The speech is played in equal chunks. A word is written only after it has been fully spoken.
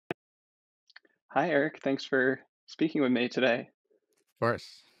Hi, Eric. Thanks for speaking with me today. Of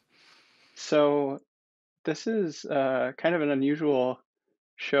course. So, this is kind of an unusual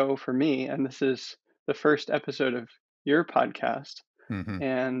show for me, and this is the first episode of your podcast. Hmm.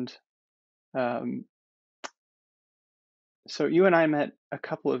 And um, so, you and I met a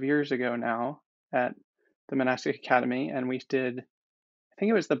couple of years ago now at the Monastic Academy, and we did, I think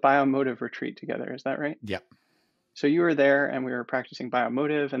it was the biomotive retreat together. Is that right? Yep. So, you were there, and we were practicing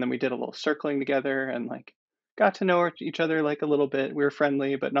biomotive, and then we did a little circling together, and like got to know each other like a little bit. We were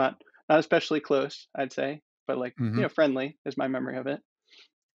friendly, but not especially close, I'd say, but like Hmm. friendly is my memory of it.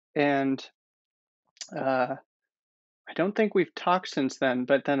 And uh, I don't think we've talked since then.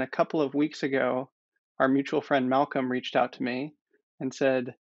 But then a couple of weeks ago, our mutual friend Malcolm reached out to me and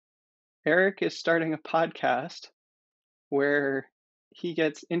said Eric is starting a podcast where he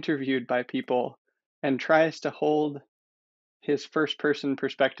gets interviewed by people and tries to hold his first person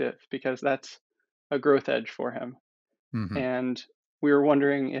perspective because that's a growth edge for him. Hmm. And we were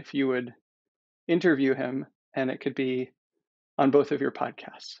wondering if you would interview him and it could be on both of your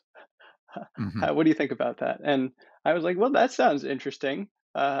podcasts. Hmm. What do you think about that? And I was like, well, that sounds interesting.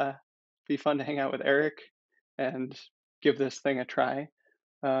 Be fun to hang out with Eric and give this thing a try.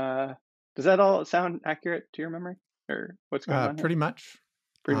 Uh, does that all sound accurate to your memory or what's going on here? Pretty much.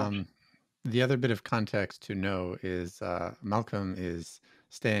 Pretty much. Um, the other bit of context to know is Malcolm is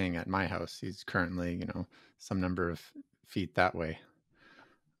staying at my house. He's currently, some number of feet that way.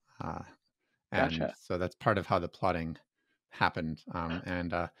 Uh, and Gotcha. so that's part of how the plotting happened.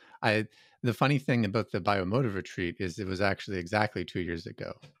 I, the funny thing about the biomotive retreat is it was actually exactly 2 years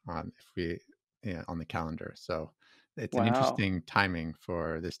ago. If we, yeah, on the calendar. So it's an Wow. interesting timing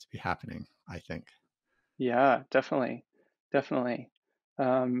for this to be happening, I think. Yeah, definitely. Definitely.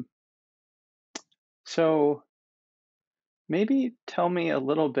 Um, so maybe tell me a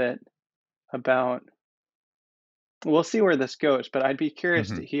little bit about, we'll see where this goes, but I'd be curious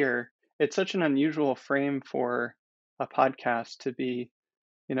Hmm. to hear. It's such an unusual frame for a podcast to be,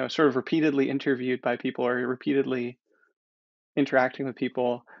 sort of repeatedly interviewed by people or repeatedly interacting with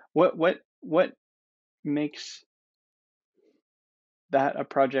people. What makes that a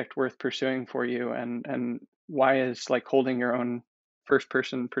project worth pursuing for you, and why is like holding your own first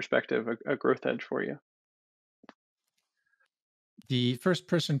person perspective a growth edge for you? The first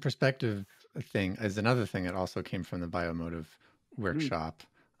person perspective thing is another thing that also came from the biomotive Mm, workshop.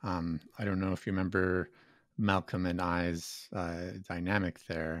 I don't know if you remember Malcolm and I's dynamic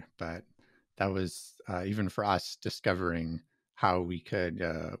there, but that was even for us discovering how we could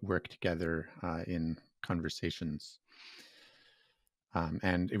work together in conversations.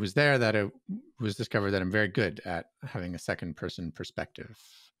 And it was there that it was discovered that I'm very good at having a second person perspective,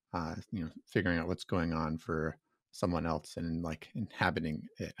 figuring out what's going on for someone else and like inhabiting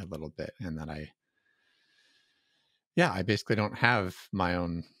it a little bit. And that I basically don't have my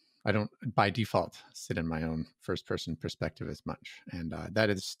own, I don't by default sit in my own first person perspective as much. And that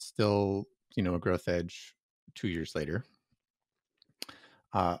is still, a growth edge 2 years later.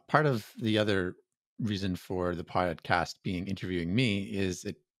 Part of the other reason for the podcast being interviewing me is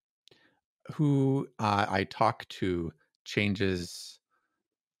who I talk to changes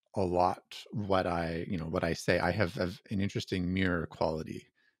a lot what I say. I have an interesting mirror quality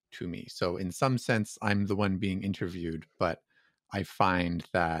to me. So in some sense, I'm the one being interviewed, but I find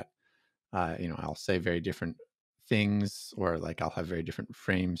that I'll say very different things, or like I'll have very different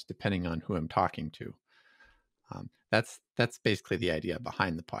frames depending on who I'm talking to. That's basically the idea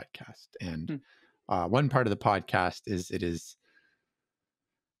behind the podcast. And mm, one part of the podcast is it is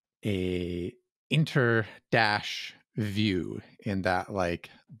a inter dash view, in that like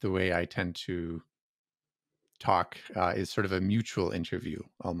the way I tend to talk is sort of a mutual interview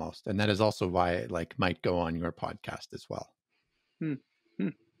almost, and that is also why it like might go on your podcast as well. mm,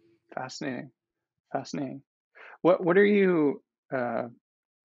 mm. Fascinating. Fascinating. What are you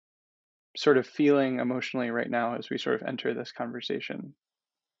sort of feeling emotionally right now as we sort of enter this conversation?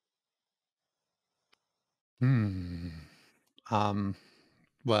 Hmm. um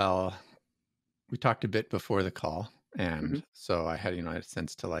well, we talked a bit before the call, Hmm. and so I had I had a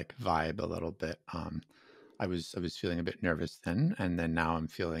sense to like vibe a little bit. I was feeling a bit nervous then, and then now I'm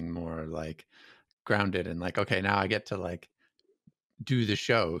feeling more like grounded and like, okay, now I get to like do the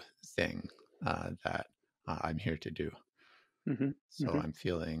show thing that I'm here to do. Hmm. So Hmm. I'm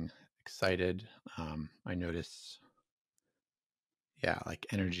feeling excited. I notice, yeah, like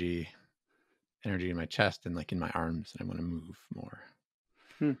energy in my chest and like in my arms, and I want to move more.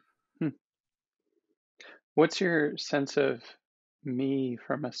 Hmm. Hmm. What's your sense of me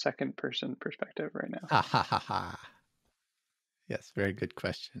from a second person perspective right now? Ha ha ha ha. Yes, very good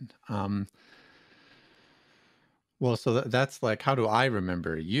question. Well, so that's like, how do I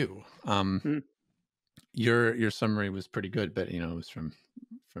remember you? Mm, Your summary was pretty good, but it was from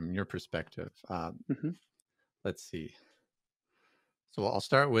your perspective. mhm, Let's see. So I'll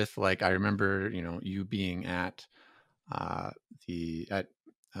start with, like, I remember, you being uh, at the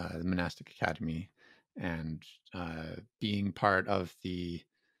monastic academy, and being part of the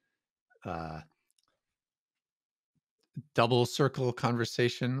uh, double circle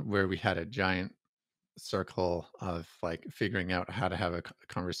conversation where we had a giant circle of, like, figuring out how to have a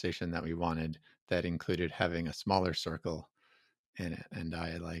conversation that we wanted, that included having a smaller circle in it. And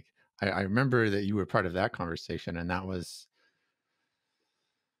I remember that you were part of that conversation, and that was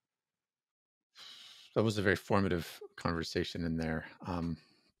a very formative conversation in there.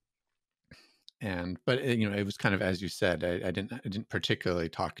 And but it was kind of, as you said, I didn't particularly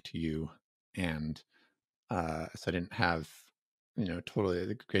talk to you, and so I didn't have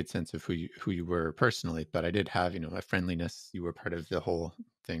totally a great sense of who you were personally, but I did have a friendliness. You were part of the whole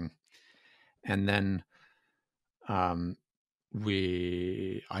thing. And then um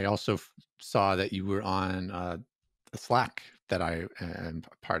I also saw that you were on a Slack that I am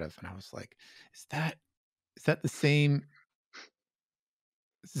a part of, and I was like, is that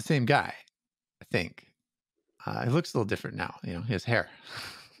the same guy? I think he looks a little different now. He has hair.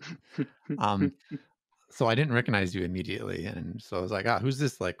 um So I didn't recognize you immediately, and so I was like, "Ah, who's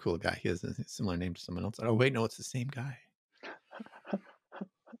this, like, cool guy? He has a similar name to someone else." Oh, wait, no, it's the same guy.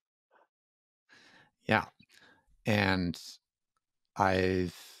 Yeah, and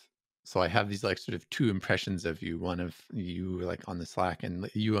I've I have these, like, sort of 2 impressions of you, one of you, like, on the Slack, and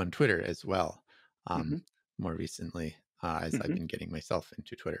you on Twitter as well, um, mhm, more recently, as I've mhm, been getting myself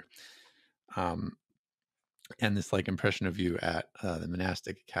into Twitter. Um, and this, like, impression of you at, the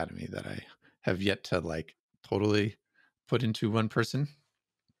monastic academy that I have yet to, like, totally put into one person.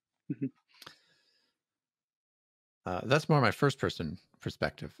 mhm, That's more my first person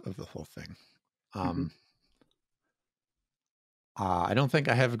perspective of the whole thing. mhm, Um, I don't think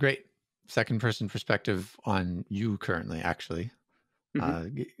I have a great second person perspective on you currently, actually, mhm,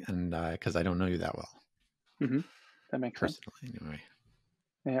 and because I don't know you that well mhm. That makes sense. personally, anyway.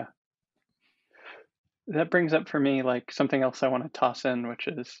 Yeah. That brings up for me, like, something else I wanna toss in, which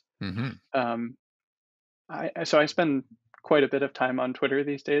is, Hmm. um, I spend quite a bit of time on Twitter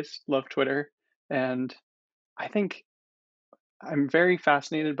these days, love Twitter, and I think I'm very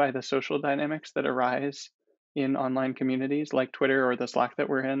fascinated by the social dynamics that arise in online communities like Twitter or the Slack that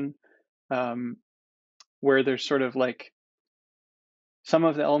we're in, um, where there's sort of like some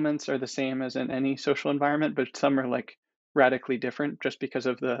of the elements are the same as in any social environment, but some are like radically different just because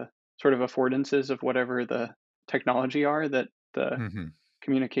of the sort of affordances of whatever the technology are that the Hmm.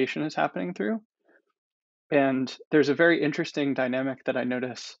 communication is happening through. And there's a very interesting dynamic that I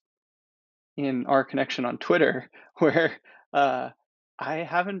notice in our connection on Twitter where uh, I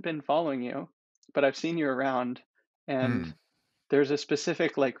haven't been following you, but I've seen you around, and Mm. there's a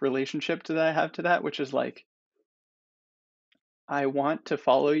specific like relationship that I have to that, which is like I want to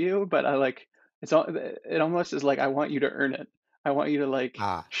follow you, but I like it almost is like I want you to earn it. I want you to like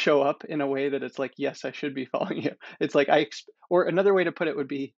Ah, show up in a way that it's like, yes, I should be following you. It's like or another way to put it would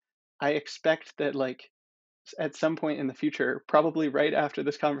be, I expect that like at some point in the future, probably right after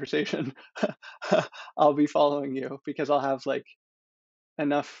this conversation, I'll be following you because I'll have like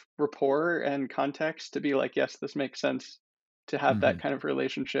enough rapport and context to be like, yes, this makes sense to have that hmm. kind of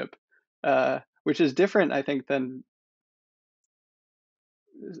relationship, which is different, I think, than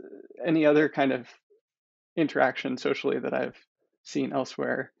any other kind of interaction socially that I've seen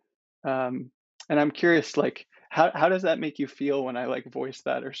elsewhere. Um, and I'm curious, like, how does that make you feel when I like voice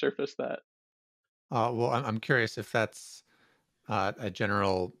that or surface that? Well, I'm curious if that's a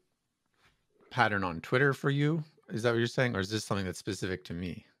general pattern on Twitter for you. Is that what you're saying, or is this something that's specific to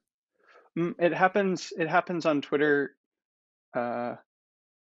me? It happens. It happens on Twitter uh,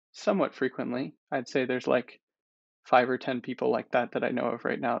 somewhat frequently. I'd say there's like 5 or 10 people like that I know of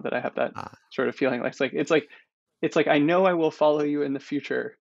right now that I have that Ah, sort of feeling. Like it's like I know I will follow you in the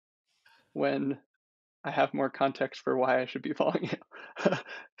future when I have more context for why I should be following you.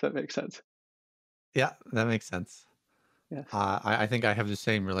 If that makes sense. yeah, that makes sense. Yes. I think I have the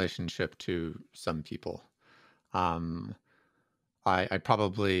same relationship to some people. Um, I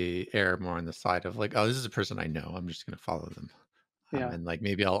probably err more on the side of, like, oh, this is a person I know, I'm just going to follow them, Yeah. and, like,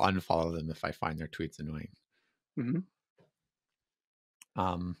 maybe I'll unfollow them if I find their tweets annoying. Hmm.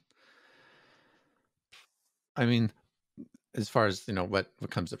 Um, I mean, as far as what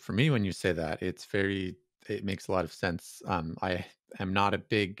comes up for me when you say that, it makes a lot of sense. I am not a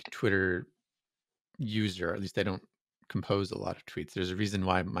big Twitter user, or at least I don't compose a lot of tweets. There's a reason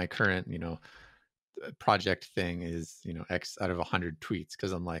why my current project thing is, X out of 100 tweets,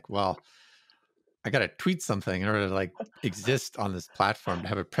 because I'm like, well, I got to tweet something in order to like exist on this platform, to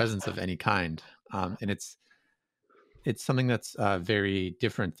have a presence of any kind. And it's something that's very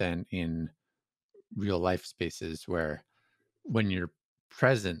different than in real life spaces, where when you're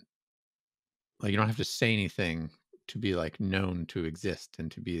present, like, you don't have to say anything to be like known to exist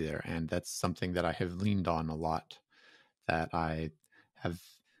and to be there. And that's something that I have leaned on a lot, that I have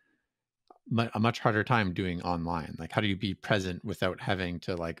a much harder time doing online. Like, how do you be present without having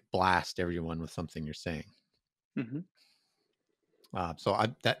to like blast everyone with something you're saying? Hmm. So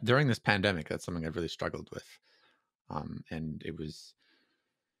that during this pandemic, that's something I've really struggled with, and it was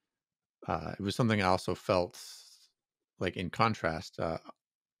something I also felt like, in contrast.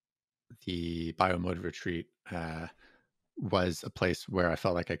 The biomotive retreat was a place where I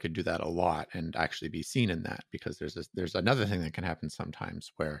felt like I could do that a lot and actually be seen in that, because there's another thing that can happen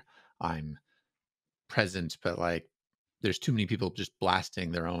sometimes where I'm present, but like there's too many people just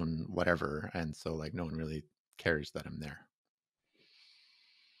blasting their own whatever, and so like no one really cares that I'm there.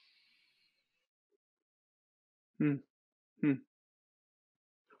 Hmm.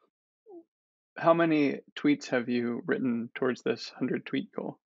 How many tweets have you written towards this 100 tweet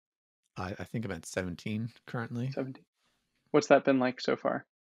goal? I think I'm at 17 currently. 70. What's that been like so far?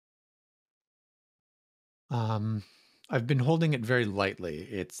 Um, I've been holding it very lightly.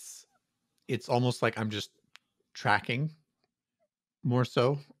 It's almost like I'm just tracking more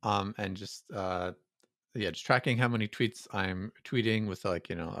so, and just yeah, just tracking how many tweets I'm tweeting with, like,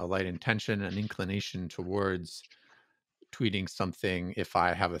 a light intention, an inclination towards tweeting something if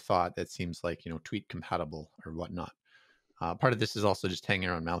I have a thought that seems like, tweet compatible or whatnot. Part of this is also just hanging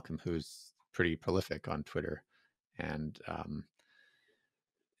around Malcolm, who's pretty prolific on Twitter, and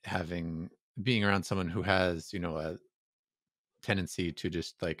having being around someone who has, a tendency to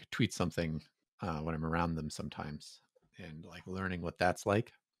just like tweet something when I'm around them sometimes, and like learning what that's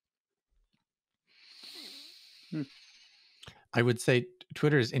like. Hmm. I would say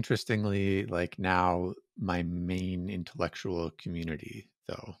Twitter is interestingly like now my main intellectual community,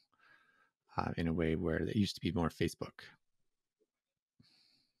 though, in a way where it used to be more Facebook.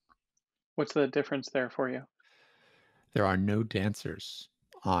 What's the difference there for you? There are no dancers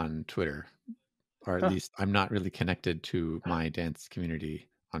on Twitter, or at Huh. least I'm not really connected to my dance community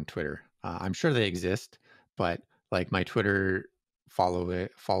on Twitter. I'm sure they exist, but like my Twitter follower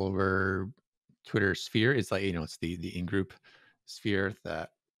Twitter sphere is like, it's the in group sphere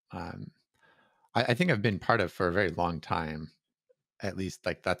that um, I think I've been part of for a very long time. At least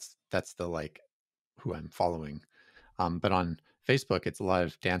like that's the like who I'm following. But on Facebook, it's a lot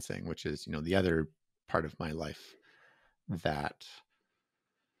of dancing, which is, the other part of my life that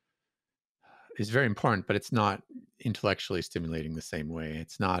is very important, but it's not intellectually stimulating the same way.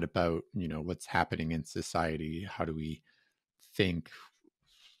 It's not about, what's happening in society. How do we think?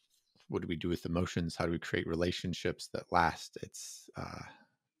 What do we do with emotions? How do we create relationships that last? It's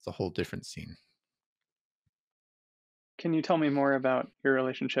a whole different scene. Can you tell me more about your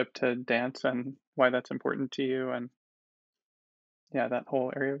relationship to dance and why that's important to you and yeah, that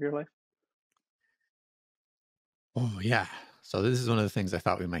whole area of your life? Oh yeah. So this is one of the things I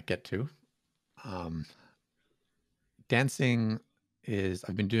thought we might get to. Um, Dancing is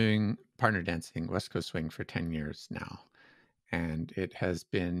I've been doing partner dancing, West Coast swing, for 10 years now, and it has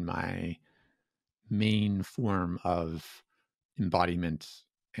been my main form of embodiment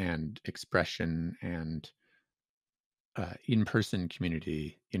and expression and in-person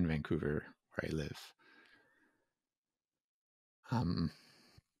community in Vancouver, where I live. Um,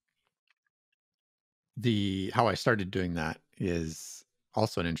 the How I started doing that is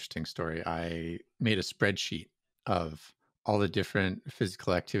also an interesting story. I made a spreadsheet of all the different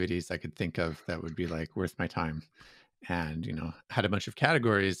physical activities I could think of that would be like worth my time, and had a bunch of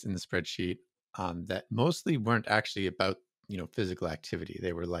categories in the spreadsheet, that mostly weren't actually about physical activity.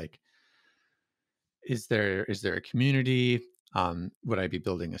 They were like, is there a community? Would I be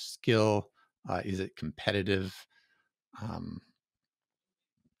building a skill? Is it competitive? Um,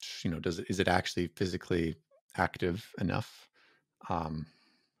 is it actually physically active enough? Um,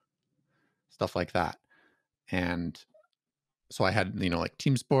 Stuff like that. And so I had, like,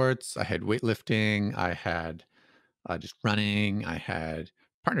 team sports, I had weightlifting, I had just running, I had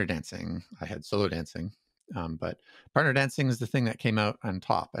partner dancing, I had solo dancing. But partner dancing is the thing that came out on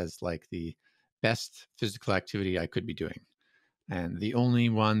top as like the best physical activity I could be doing. And the only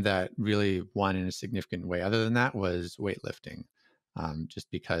one that really won in a significant way, other than that, was weightlifting, just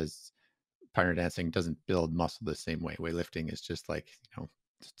because partner dancing doesn't build muscle the same way. Weightlifting is just like,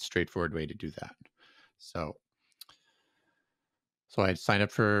 straightforward way to do that. So, so I signed up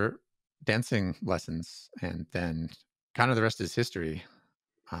for dancing lessons, and then kind of the rest is history.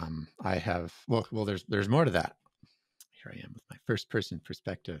 I have there's more to that. Here I am with my first person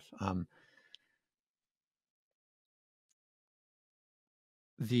perspective.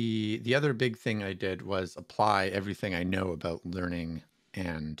 The other big thing I did was apply everything I know about learning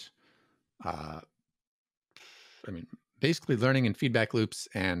and uh, I mean, basically learning and feedback loops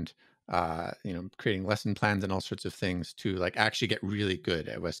and creating lesson plans and all sorts of things to like actually get really good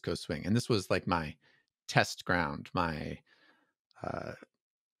at West Coast swing. And this was like my test ground, my uh,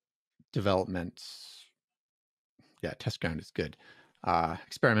 development. Yeah, test ground is good.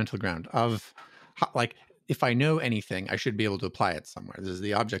 Experimental ground of like if I know anything, I should be able to apply it somewhere. This is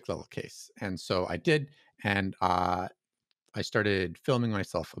the object level case, and so I did, and I started filming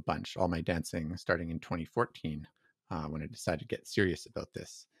myself a bunch, all my dancing, starting in 2014 when I decided to get serious about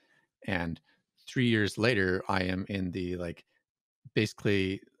this. And 3 years later, I am in the like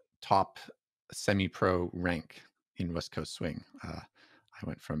basically top semi-pro rank in West Coast swing. I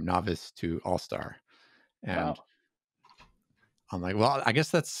went from novice to all star, and Wow. I'm like, well, I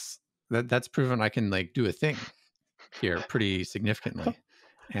guess that's proven I can like do a thing here pretty significantly.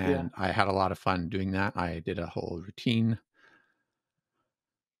 Yeah. And I had a lot of fun doing that. I did a whole routine.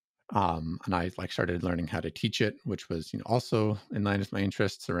 And I like started learning how to teach it, which was, also in line with my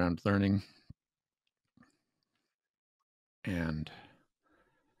interests around learning. And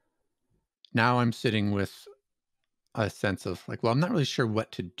now I'm sitting with a sense of like, well, I'm not really sure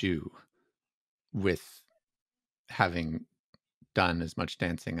what to do with having done as much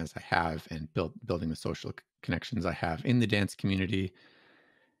dancing as I have and building the social connections I have in the dance community.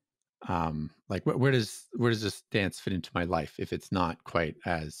 Like where does this dance fit into my life if it's not quite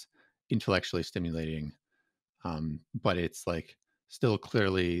as intellectually stimulating, but it's like still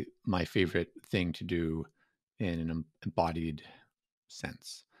clearly my favorite thing to do in an embodied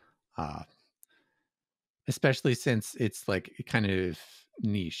sense, uh, especially since it's like kind of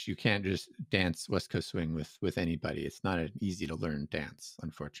niche. You can't just dance West Coast swing with anybody. It's not an easy to learn dance,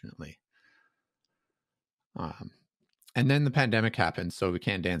 unfortunately. um, and then the pandemic happened, so we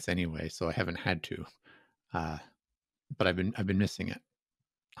can't dance anyway, so I haven't had to, uh, but I've been missing it,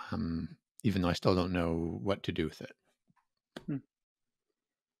 even though I still don't know what to do with it. Hmm.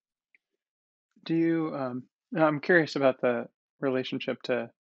 Do you, I'm curious about the relationship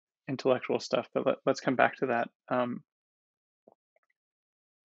to intellectual stuff, but let's come back to that.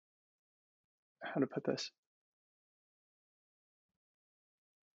 How to put this?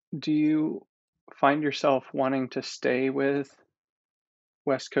 Do you find yourself wanting to stay with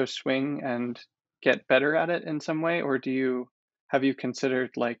West Coast swing and get better at it in some way, or have you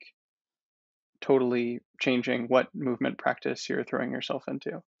considered like totally changing what movement practice you're throwing yourself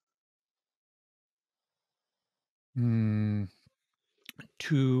into? Mm,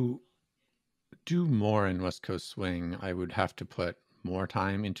 to do more in West Coast swing, I would have to put more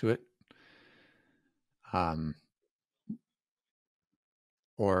time into it, um,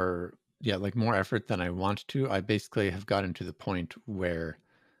 or yeah, like more effort than I want to. I basically have gotten to the point where,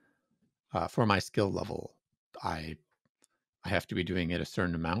 for my skill level, I I have to be doing it a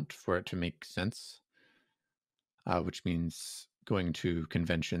certain amount for it to make sense, which means going to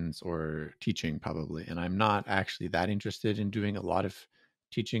conventions or teaching probably. And I'm not actually that interested in doing a lot of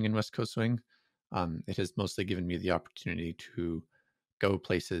teaching in West Coast swing. It has mostly given me the opportunity to go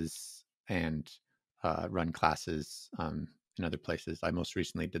places and run classes in other places. I most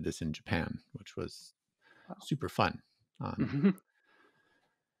recently did this in Japan, which was Wow. super fun. Um, Mhm.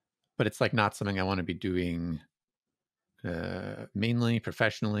 but it's like not something I want to be doing mainly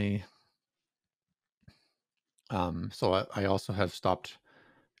professionally. So I also have stopped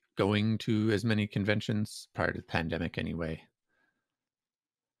going to as many conventions prior to the pandemic anyway.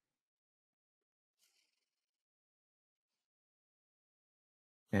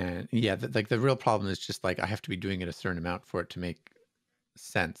 And yeah, like the real problem is just like I have to be doing it a certain amount for it to make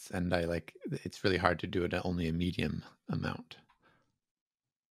sense. And I like it's really hard to do it at only a medium amount.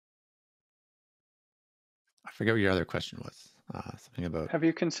 I forget what your other question was. Something about Have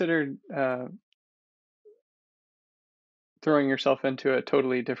you considered throwing yourself into a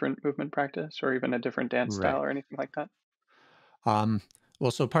totally different movement practice or even a different dance style right. or anything like that? Um,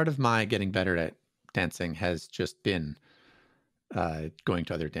 well, so part of my getting better at dancing has just been going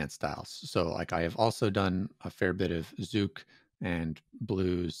to other dance styles. So, like, I have also done a fair bit of zouk and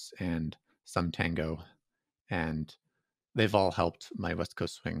blues and some tango, and they've all helped my West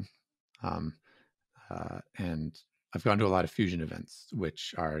Coast swing. Um, and I've gone to a lot of fusion events,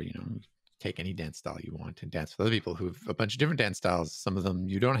 which are, take any dance style you want and dance with other people who have a bunch of different dance styles. Some of them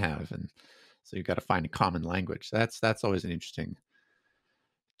you don't have, and so you've got to find a common language. That's always an interesting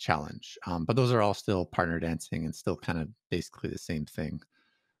challenge. But those are all still partner dancing and still kind of basically the same thing.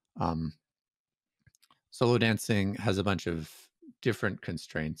 Um, Solo dancing has a bunch of different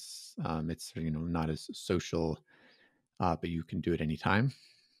constraints. It's not as social, but you can do it anytime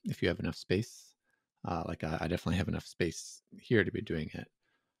if you have enough space. Like I definitely have enough space here to be doing it.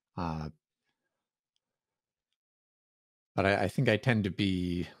 Uh, but I think I tend to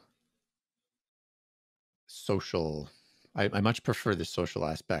be social. I much prefer the social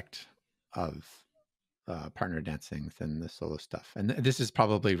aspect of partner dancing than the solo stuff. And this is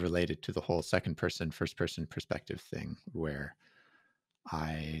probably related to the whole second person, first person perspective thing, where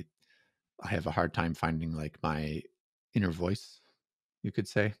I I have a hard time finding like my inner voice, you could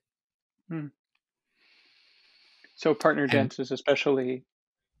say. Hmm. So partner And dance is especially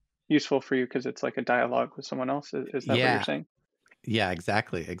useful for you because it's like a dialogue with someone else. Is that what you're yeah, saying? yeah,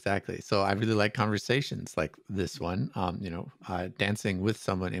 exactly, exactly. So I really like conversations like this one. Dancing with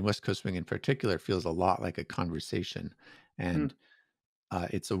someone in West Coast Swing in particular feels a lot like a conversation, Hmm. and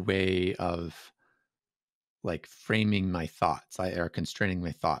it's a way of like framing my thoughts, or constraining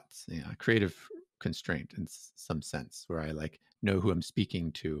my thoughts. A creative constraint in some sense, where I like know who I'm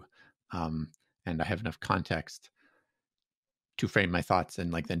speaking to, um, and I have enough context to frame my thoughts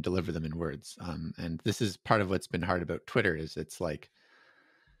and like then deliver them in words. And this is part of what's been hard about Twitter is it's like,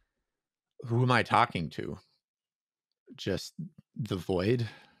 who am I talking to? Just the void.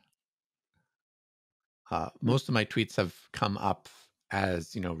 Hmm. Most of my tweets have come up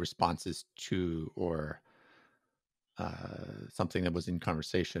as responses to or something that was in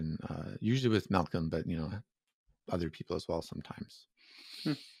conversation, usually with Malcolm, but other people as well sometimes.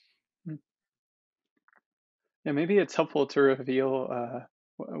 Hmm. Hmm. Yeah, maybe it's helpful to reveal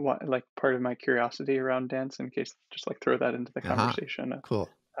what like part of my curiosity around dance in case just like throw that into the Uh-huh. conversation.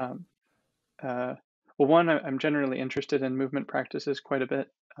 Cool. Um, uh, well, one, I'm generally interested in movement practices quite a bit.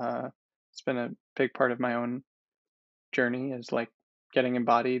 Uh, it's been a big part of my own journey is like getting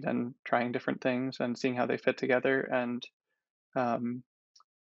embodied and trying different things and seeing how they fit together. And um,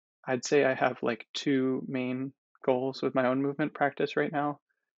 I'd say I have like two main goals with my own movement practice right now.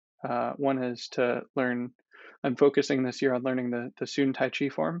 One is to learn. I'm focusing this year on learning the Sun Tai Chi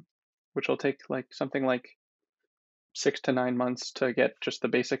form, which will take like something like 6 to 9 months to get just the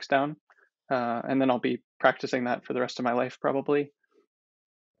basics down, and then I'll be practicing that for the rest of my life probably.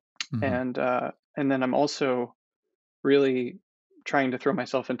 Hmm. And then I'm also really trying to throw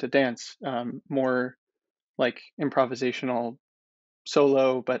myself into dance, more like improvisational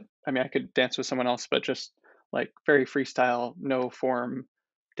solo. But I mean, I could dance with someone else, but just like very freestyle, no form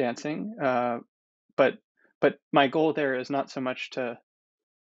dancing. But my goal there is not so much to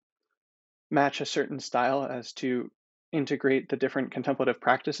match a certain style as to integrate the different contemplative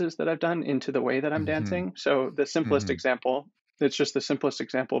practices that I've done into the way that I'm Hmm. dancing. So the simplest Hmm. example, it's just the simplest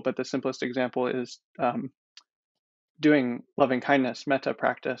example, but the simplest example is doing loving kindness metta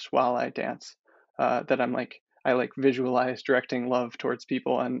practice while I dance. That I like visualize directing love towards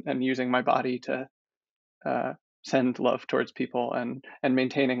people and using my body to uh, send love towards people and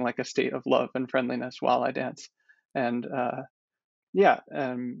maintaining like a state of love and friendliness while I dance. And yeah,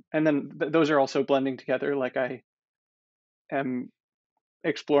 and then those are also blending together. Like I am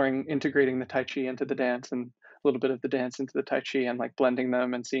exploring integrating the Tai Chi into the dance and a little bit of the dance into the Tai Chi and like blending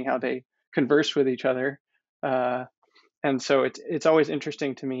them and seeing how they converse with each other. Uh, and so it's always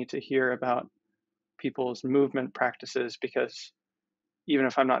interesting to me to hear about people's movement practices because even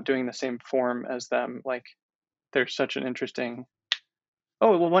if I'm not doing the same form as them, like there's such an interesting.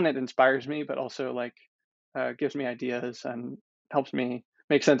 Oh well, one, it inspires me, but also like gives me ideas and helps me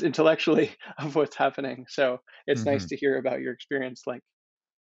make sense intellectually of what's happening. So it's nice Hmm. to hear about your experience, like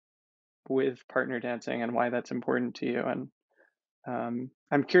with partner dancing and why that's important to you. And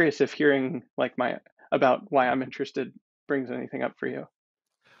I'm curious if hearing like my about why I'm interested brings anything up for you.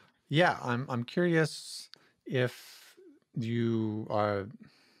 Yeah, I'm curious if you are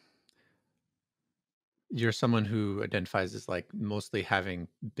you're someone who identifies as like mostly having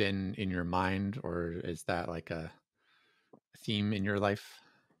been in your mind, or is that like a theme in your life?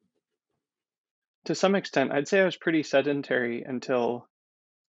 To some extent, I'd say I was pretty sedentary until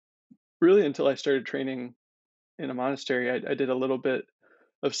really until I started training in a monastery. I did a little bit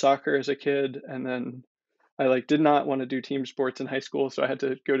of soccer as a kid, and then I like did not want to do team sports in high school, so I had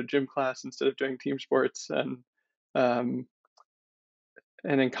to go to gym class instead of doing team sports. Um,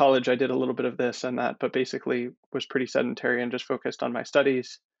 and in college, I did a little bit of this and that, but basically was pretty sedentary and just focused on my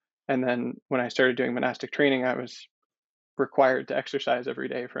studies. And then when I started doing monastic training, I was required to exercise every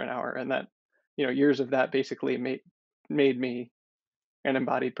day for an hour, and that years of that basically made me an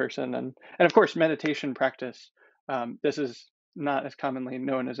embodied person. And of course meditation practice. This is not as commonly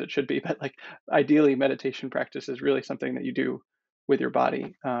known as it should be, but like ideally meditation practice is really something that you do with your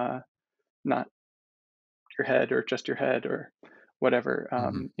body, not your head or just your head or whatever.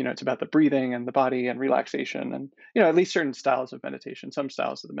 Mhm. It's about the breathing and the body and relaxation, and at least certain styles of meditation. Some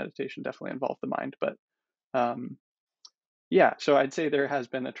styles of the meditation definitely involve the mind, but um, yeah. So I'd say there has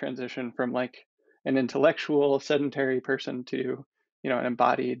been a transition from like an intellectual sedentary person to an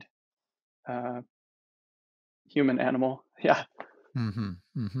embodied uh, human animal. Yeah. Mhm.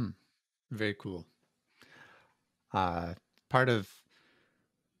 Mhm. Very cool. Uh, Part of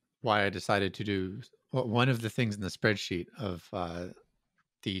why I decided to do one of the things in the spreadsheet of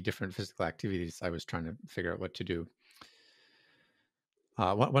the different physical activities I was trying to figure out what to do.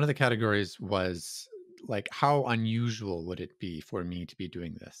 One of the categories was like, how unusual would it be for me to be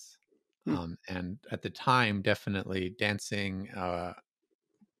doing this? Hmm. And at the time, definitely dancing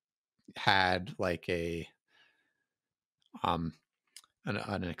had like um,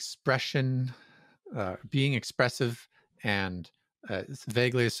 an expression, being expressive, and it's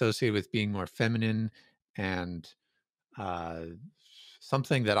vaguely associated with being more feminine, and uh,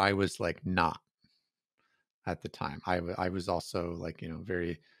 something that I was like not at the time. I was also like,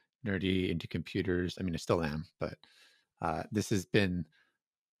 very nerdy into computers. I mean, I still am, but this has been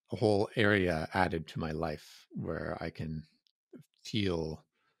a whole area added to my life where I can feel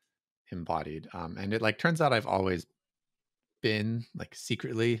embodied. And it like turns out I've always been like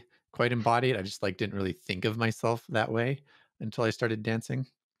secretly quite embodied. I just like didn't really think of myself that way until I started dancing.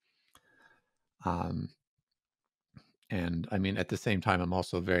 Um, and I mean, at the same time, I'm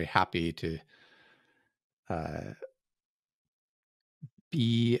also very happy to uh,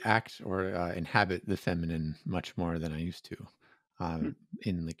 be act or inhabit the feminine much more than I used to, uh, Hmm.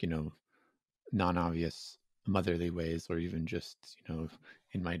 in like non-obvious motherly ways, or even just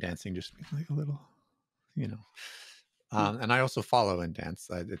in my dancing, just being like a little, you know. Hmm. And I also follow in dance.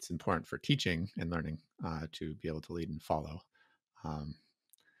 It's important for teaching and learning to be able to lead and follow, um,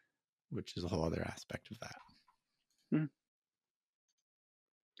 which is a whole other aspect of that. Hmm.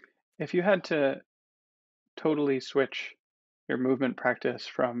 If you had to totally switch your movement practice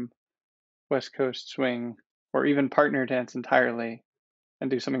from West Coast swing or even partner dance entirely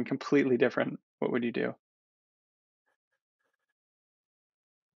and do something completely different, what would you do?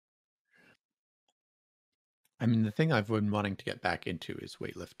 I mean, the thing I've been wanting to get back into is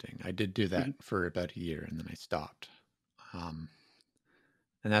weightlifting. I did do Mhm. that for about a year and then I stopped. Um,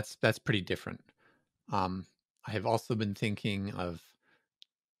 and that's pretty different. Um, I have also been thinking of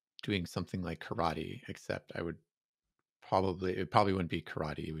doing something like karate, except it probably wouldn't be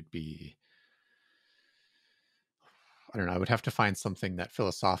karate. It would be, I don't know, I would have to find something that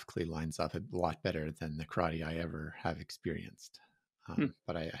philosophically lines up a lot better than the karate I ever have experienced. Hmm.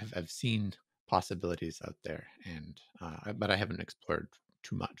 But I've seen possibilities out there, and but I haven't explored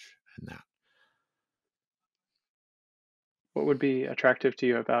too much in that. What would be attractive to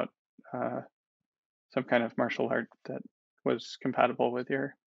you about uh, some kind of martial art that was compatible with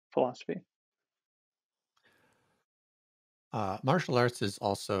your philosophy? Martial arts is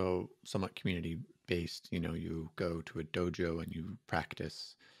also somewhat community based. You go to a dojo and you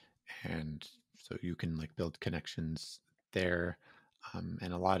practice, and so you can like build connections there. And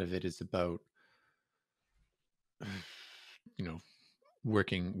a lot of it is about you know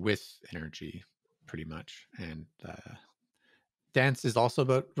working with energy, pretty much. And dance is also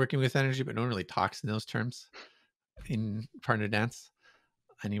about working with energy, but no one really talks in those terms in partner dance.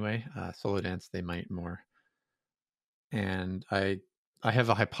 Anyway, solo dance they might more. And I have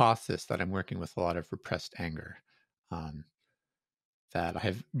a hypothesis that I'm working with a lot of repressed anger. Um, that I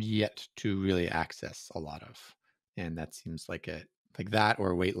have yet to really access a lot of. And that seems like that,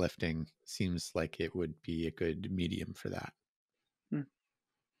 or weightlifting seems like it would be a good medium for that. Hmm.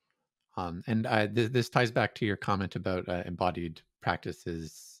 And this ties back to your comment about embodied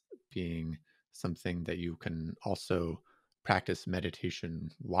practices being something that you can also practice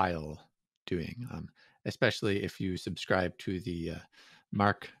meditation while doing, especially if you subscribe to the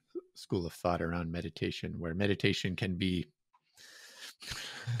Mark school of thought around meditation, where meditation can be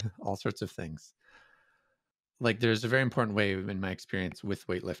all sorts of things. Like there's a very important way in my experience with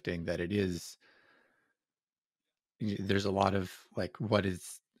weightlifting that there's a lot of like what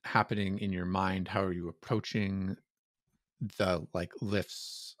is happening in your mind, how are you approaching the like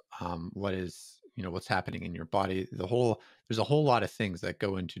lifts, what is what's happening in your body, there's a whole lot of things that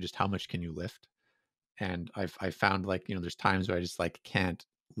go into just how much can you lift. And I found like there's times where I just like can't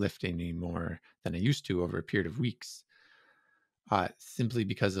lift any more than I used to over a period of weeks, simply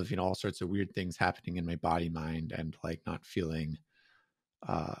because of all sorts of weird things happening in my body mind, and like not feeling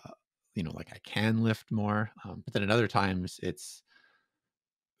uh like I can lift more. But then at other times, it's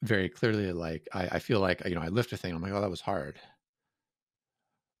very clearly like I feel like I lift a thing. I'm like, oh, that was hard,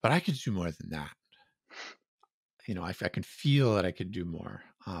 but I could do more than that. I can feel that I could do more.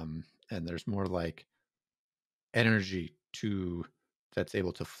 And there's more like energy to that's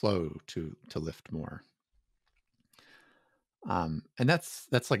able to flow to lift more. And that's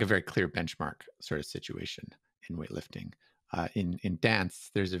like a very clear benchmark sort of situation in weightlifting. In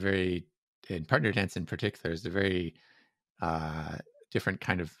dance, there's a very in partner dance in particular, there's a very uh, different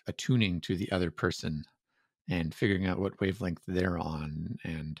kind of attuning to the other person and figuring out what wavelength they're on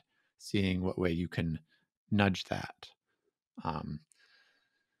and seeing what way you can nudge that. Um,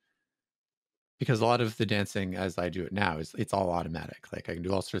 because a lot of the dancing as I do it now is it's all automatic. Like I can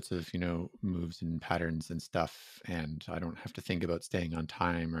do all sorts of, moves and patterns and stuff, and I don't have to think about staying on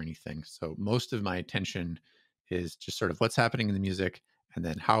time or anything. So most of my attention is just sort of what's happening in the music and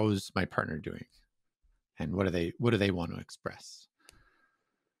then how's my partner doing and what do they want to express.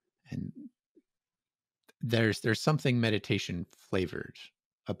 And there's something meditation flavored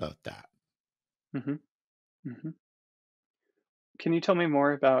about that. Hmm. Hmm. Can you tell me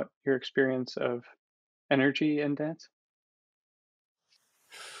more about your experience of energy in dance?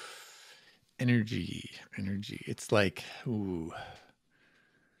 Energy. It's like, ooh,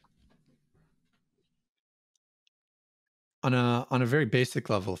 on a very basic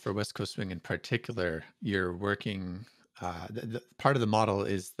level for West Coast Swing in particular, you're working. The part of the model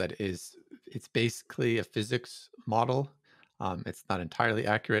is that is it's basically a physics model. It's not entirely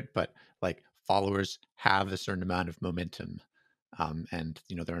accurate, but like followers have a certain amount of momentum, and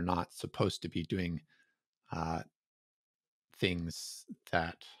they're not supposed to be doing uh, things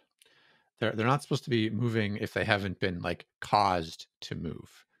that they're not supposed to be moving if they haven't been like caused to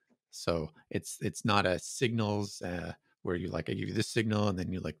move. So it's not a signals where you like I give you this signal and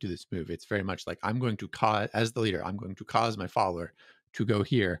then you like do this move. It's very much like I'm going to cause as the leader. I'm going to cause my follower to go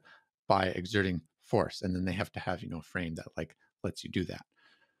here by exerting force, and then they have to have a frame that like lets you do that.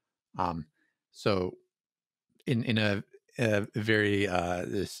 Um, so in a very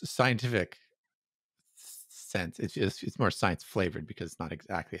this scientific sense. It's more science flavored because it's not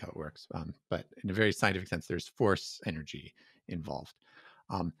exactly how it works. But in a very scientific sense, there's force energy involved.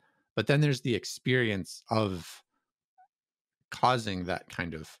 Um, but then there's the experience of causing that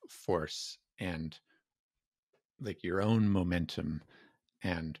kind of force and like your own momentum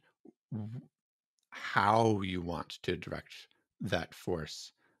and w- how you want to direct that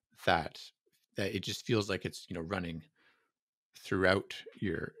force that that it just feels like it's running throughout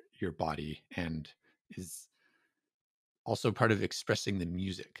your body and is also part of expressing the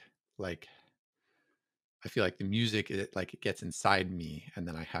music. Like I feel like the music it gets inside me and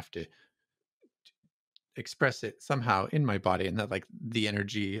then I have to express it somehow in my body and that like the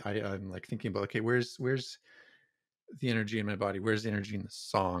energy I'm like thinking about okay where's the energy in my body, where's the energy in the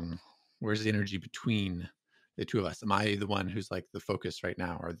song, where's the energy between the two of us, am I the one who's like the focus right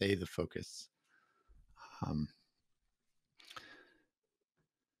now, are they the focus? um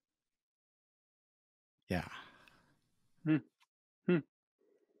yeah. Hmm. Hmm.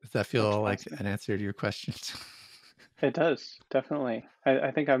 Does that That's feel like an fascinating. answer to your questions? It does, definitely.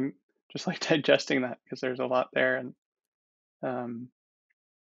 I think I'm just like digesting that because there's a lot there. And um,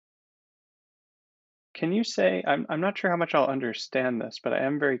 can you say, I'm not sure how much I'll understand this, but I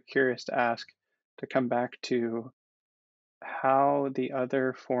am very curious to ask to come back to how the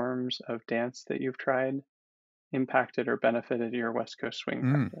other forms of dance that you've tried impacted or benefited your West Coast swing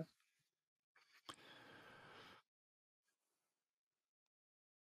Mm. practice.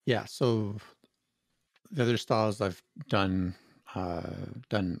 Yeah, so the other styles I've done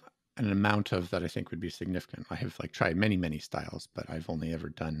an amount of that I think would be significant. I have like tried many styles, but I've only ever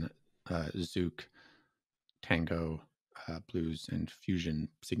done zouk, tango, blues, and fusion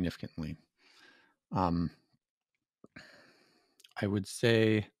significantly. Um, I would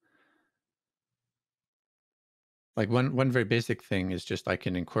say like one very basic thing is just I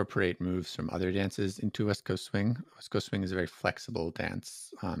can incorporate moves from other dances into West Coast Swing. West Coast Swing is a very flexible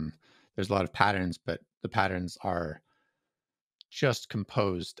dance. There's a lot of patterns, but the patterns are just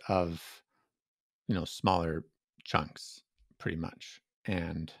composed of smaller chunks pretty much.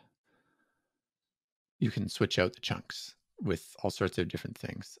 And you can switch out the chunks with all sorts of different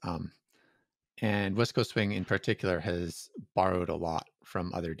things. And West Coast Swing in particular has borrowed a lot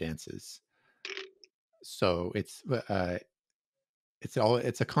from other dances. So it's a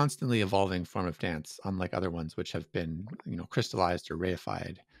constantly evolving form of dance, unlike other ones which have been crystallized or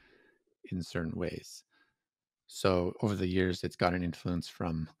reified in certain ways. So over the years, it's got an influence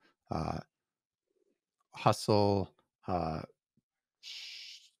from uh, hustle, uh,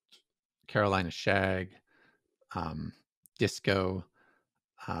 Carolina Shag, um, disco,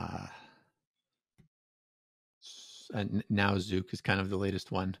 uh, and now Zouk is kind of the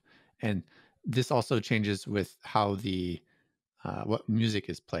latest one. And this also changes with how the what music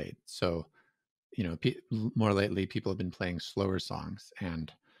is played. So, more lately, people have been playing slower songs,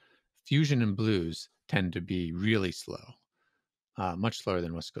 and fusion and blues tend to be really slow, much slower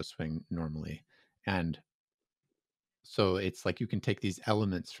than West Coast swing normally. And so it's like you can take these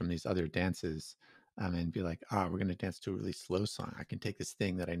elements from these other dances, and be like, we're going to dance to a really slow song. I can take this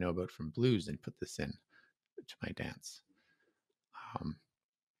thing that I know about from blues and put this in to my dance. Um,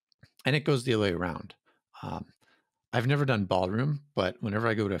 and it goes the other way around. Um, I've never done ballroom, but whenever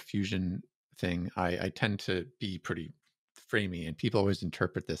I go to a fusion thing, I tend to be pretty framey, and people always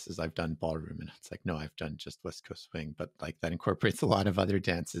interpret this as I've done ballroom, and it's like, no, I've done just West Coast swing, but like that incorporates a lot of other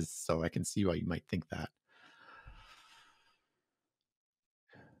dances, so I can see why you might think that.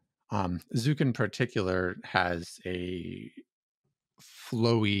 Zouk in particular has a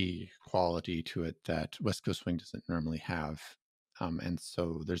flowy quality to it that West Coast swing doesn't normally have. And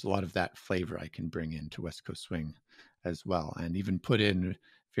so there's a lot of that flavor I can bring into West Coast swing as well, and even put in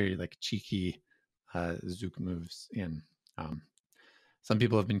very like cheeky Zouk moves in. Um, some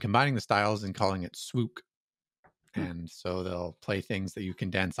people have been combining the styles and calling it swook. Hmm. And so they'll play things that you can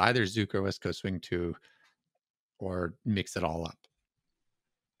dance either Zouk or West Coast swing to, or mix it all up.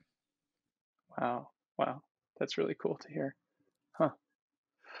 Wow. Wow. That's really cool to hear. Huh.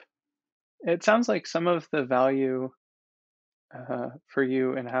 It sounds like some of the value for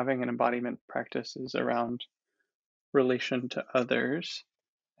you in having an embodiment practice is around relation to others.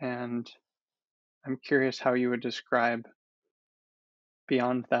 And I'm curious how you would describe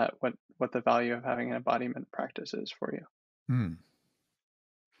beyond that what the value of having an embodiment practice is for you. Hmm.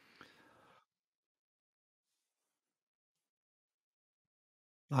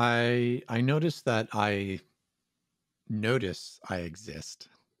 I notice that I notice I exist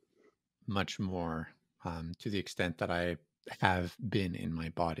much more, to the extent that I have been in my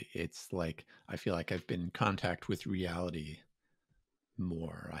body. It's like I feel like I've been in contact with reality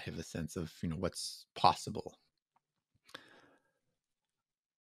more. I have a sense of what's possible.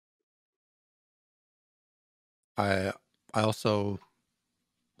 I I also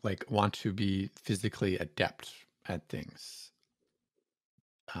like want to be physically adept at things.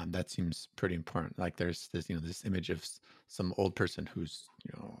 That seems pretty important. Like there's this this image of some old person who's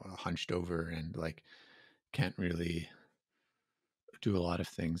hunched over and like can't really do a lot of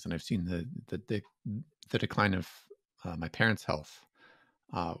things, and I've seen the decline of my parents' health,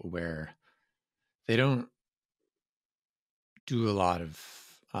 where they don't do a lot of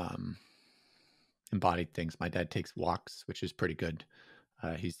embodied things. My dad takes walks, which is pretty good.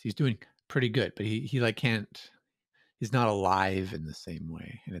 He's doing pretty good, but he like can't. He's not alive in the same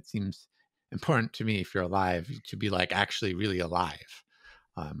way, and it seems important to me if you're alive to be like actually really alive,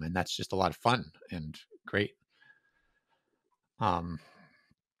 and that's just a lot of fun and great. Um,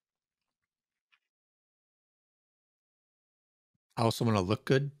 I also want to look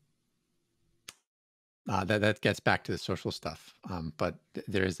good. That gets back to the social stuff, but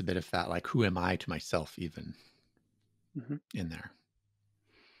there is a bit of that, like, who am I to myself, even Hmm. in there.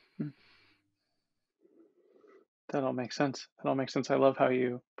 That all makes sense. That all makes sense. I love how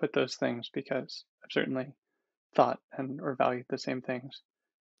you put those things because I've certainly thought and or valued the same things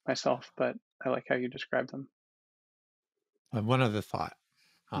myself, but I like how you describe them. One other thought: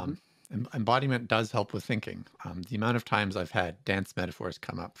 Hmm. um, embodiment does help with thinking. The amount of times I've had dance metaphors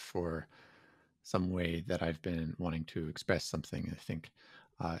come up for some way that I've been wanting to express something, I think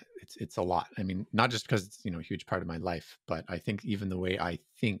it's a lot. I mean, not just because it's a huge part of my life, but I think even the way I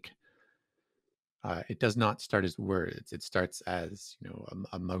think. It does not start as words. It starts as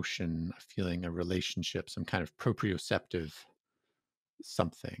a motion, a feeling, a relationship, some kind of proprioceptive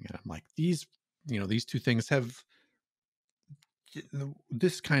something, and I'm like, these two things have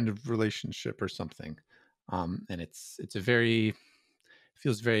this kind of relationship or something, and it's a very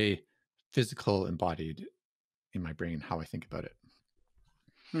feels very physical, embodied in my brain how I think about it.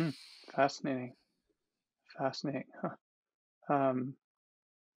 Mm, fascinating. Fascinating. Huh. Um,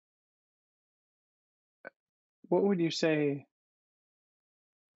 what would you say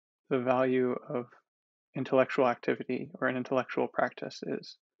the value of intellectual activity or an intellectual practice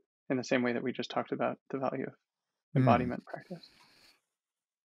is in the same way that we just talked about the value of Hmm. embodiment practice?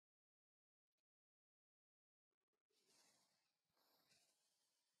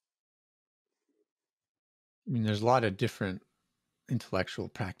 I mean, there's a lot of different intellectual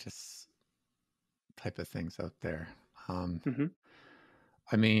practice type of things out there. um, Hmm.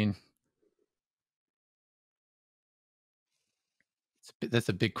 I mean, That's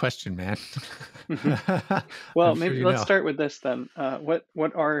a big question, man. Hmm. I'm Well, sure maybe you let's know. start with this then.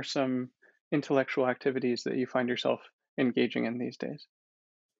 What are some intellectual activities that you find yourself engaging in these days?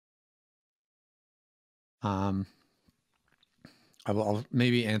 Um, I'll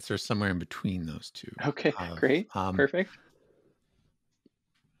maybe answer somewhere in between those two. Okay, Of great, perfect.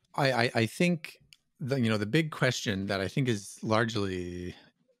 I think the big question that I think is largely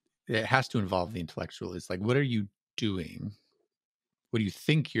it has to involve the intellectual is like, what are you doing? What do you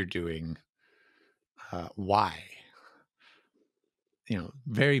think you're doing? Why?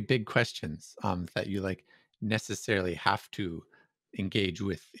 Very big questions that you like necessarily have to engage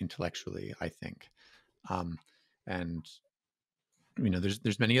with intellectually, I think. um, and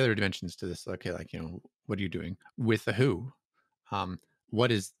there's many other dimensions to this. Okay, like, what are you doing with the who? um,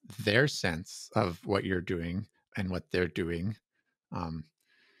 what is their sense of what you're doing and what they're doing? um,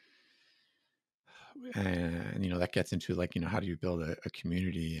 and that gets into, like, how do you build a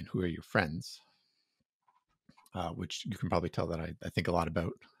community, and who are your friends? Which you can probably tell that I think a lot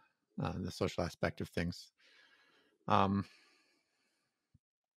about the social aspect of things. um,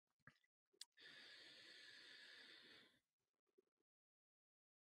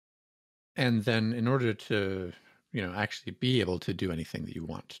 and then in order to actually be able to do anything that you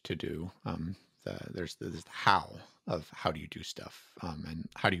want to do, there's the how of how do you do stuff, and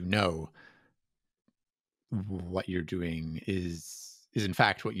how do you know what you're doing is in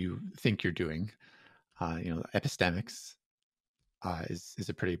fact what you think you're doing. Epistemics is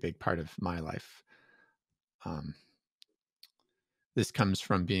a pretty big part of my life. um, this comes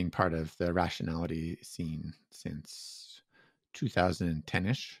from being part of the rationality scene since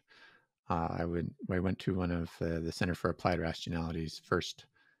 2010ish. I went to one of the Center for Applied Rationality's first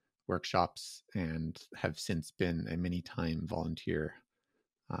workshops, and have since been a many time volunteer,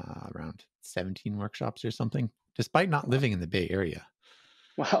 around 17 workshops or something, despite not Wow, living in the Bay Area.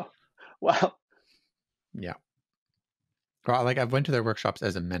 wow, wow. Yeah. Well, like, I've went to their workshops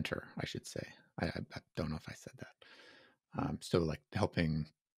as a mentor, I should say. I don't know if I said that. So, like, helping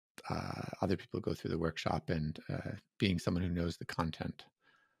other people go through the workshop, and being someone who knows the content.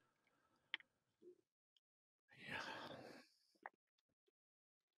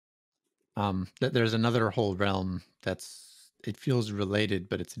 There's another whole realm it feels related,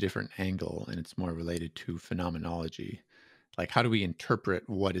 but it's a different angle, and it's more related to phenomenology. Like, how do we interpret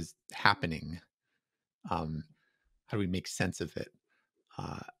what is happening? Um, how do we make sense of it?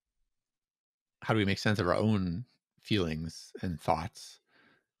 Uh, how do we make sense of our own feelings and thoughts?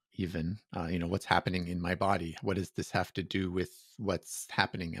 Even, what's happening in my body? What does this have to do with what's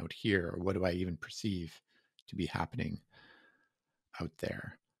happening out here? Or what do I even perceive to be happening out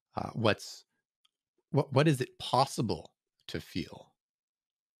there? What is it possible to feel?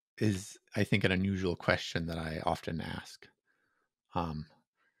 Is, I think, an unusual question that I often ask. Um,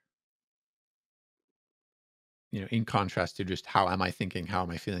 in contrast to just how am I thinking, how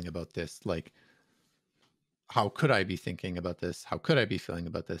am I feeling about this? Like, how could I be thinking about this? How could I be feeling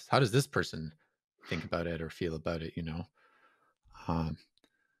about this? How does this person think about it or feel about it? Um,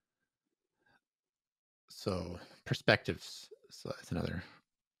 so perspectives. So that's another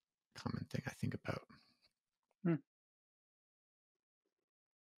common thing I think about. Hmm.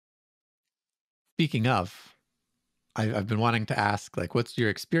 Speaking of, I've been wanting to ask, like, what's your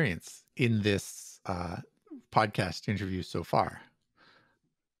experience in this podcast interview so far?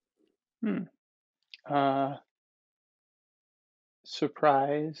 Hmm. Uh,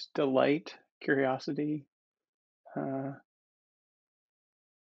 Surprise, delight, curiosity, uh,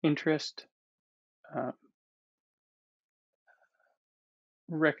 interest, uh,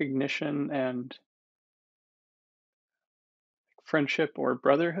 recognition, and friendship or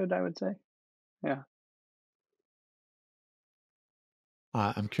brotherhood, I would say. Yeah.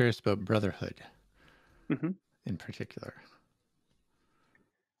 I'm curious about brotherhood Hmm. in particular.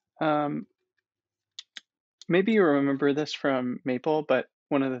 Um, Maybe you remember this from Maple, but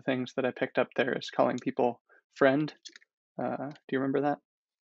one of the things that I picked up there is calling people friend. Do you remember that?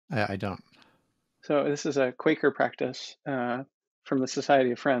 I don't. So this is a Quaker practice from the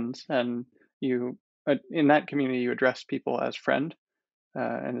Society of Friends, and you in that community you address people as friend,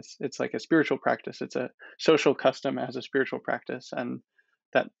 and it's like a spiritual practice. It's a social custom as a spiritual practice, and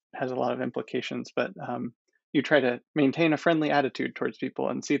that has a lot of implications. But you try to maintain a friendly attitude towards people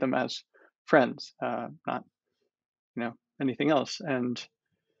and see them as friends, not anything else. And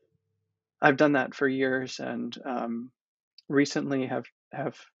I've done that for years, and recently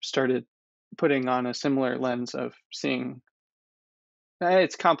have started putting on a similar lens of seeing.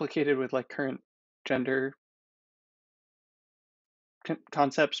 It's complicated with like current gender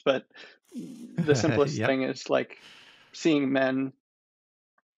concepts, but the simplest Yep. thing is like seeing men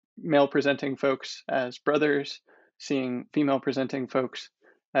male presenting folks as brothers, seeing female presenting folks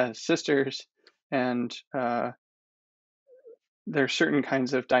as sisters, and there's certain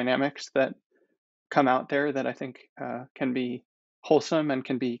kinds of dynamics that come out there that I think can be wholesome and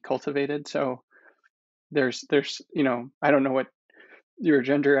can be cultivated. So there's I don't know what your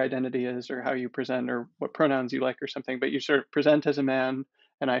gender identity is or how you present or what pronouns you like or something, but you sort of present as a man,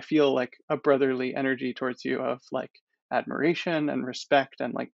 and I feel like a brotherly energy towards you of like admiration and respect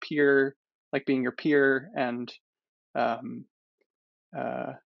and like peer, like being your peer and um,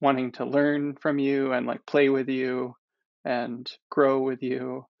 wanting to learn from you and like play with you and grow with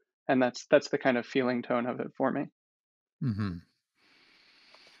you, and that's the kind of feeling tone of it for me. Hmm.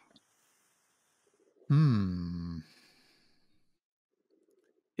 Hmm.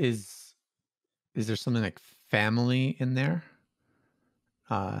 Is is there something like family in there?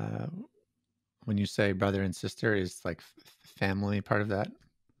 Uh, when you say brother and sister, is like family part of that?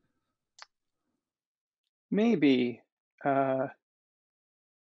 Maybe uh,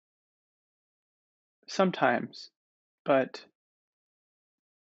 sometimes, but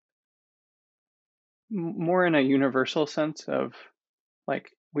more in a universal sense of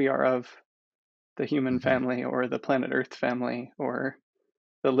like we are of the human Hmm. family or the planet Earth family or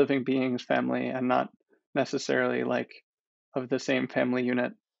the living beings family, and not necessarily like of the same family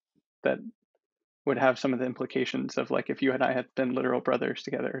unit that would have some of the implications of like if you and I had been literal brothers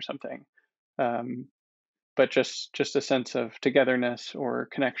together or something. Um, but just a sense of togetherness or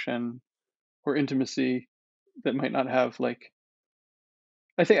connection or intimacy that might not have like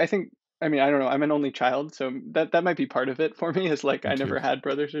I think I mean, I don't know, I'm an only child, so that might be part of it for me is like Me I too. never had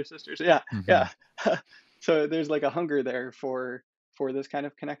brothers or sisters. Yeah, Hmm. yeah. So there's like a hunger there for this kind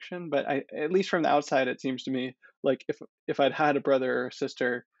of connection, but I at least from the outside, it seems to me like if I'd had a brother or a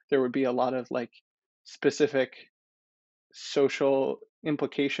sister, there would be a lot of like specific social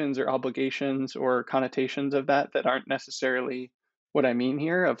implications or obligations or connotations of that that aren't necessarily what I mean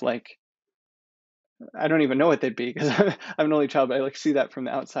here of like I don't even know what they'd be because I'm an only child, but I like see that from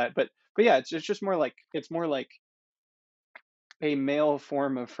the outside. But yeah, it's just more like it's more like a male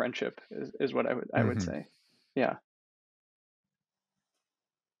form of friendship is what I would Hmm. say. Yeah.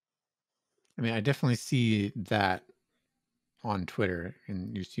 I mean, I definitely see that on Twitter,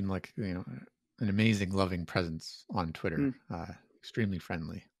 and you seem like an amazing, loving presence on Twitter. Mm, Extremely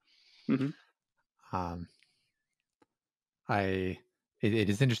friendly. mhm, Um, I it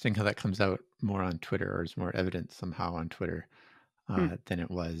is interesting how that comes out more on Twitter, or is more evident somehow on Twitter mm, than it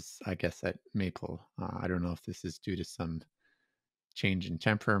was, I guess, at Maple. I don't know if this is due to some change in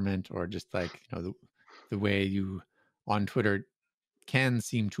temperament, or just like the way you on Twitter can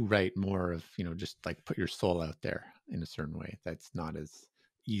seem to write more of just like put your soul out there in a certain way that's not as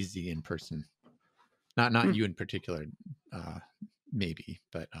easy in person. Not mm. you in particular, uh, maybe,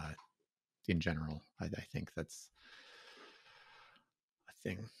 but in general, I think that's a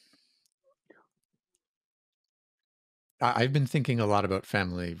thing. I've been thinking a lot about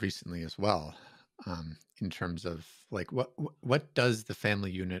family recently as well, in terms of like what does the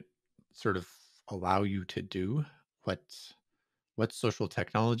family unit sort of allow you to do? What what social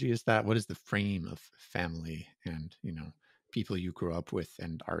technology is that? What is the frame of family and people you grew up with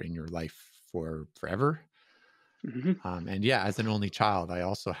and are in your life for forever? Mhm. And yeah, as an only child, I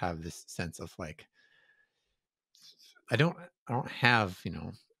also have this sense of like I don't have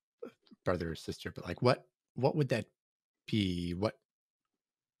brother or sister, but like what would that be?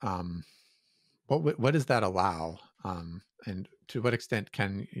 Um what does that allow? And to what extent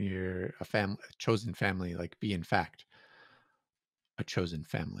can a chosen family like be in fact a chosen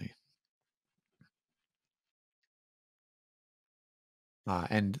family?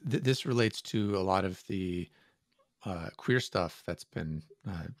 And this relates to a lot of the queer stuff that's been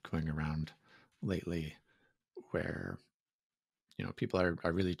going around lately, where people are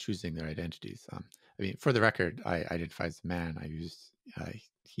really choosing their identities. I mean, for the record, I identify as a man. I use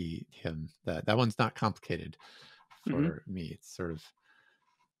he, him. That one's not complicated Mhm. for me. It's sort of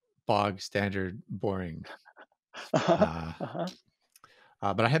bog standard, boring. Uh-huh. Uh, Uh-huh.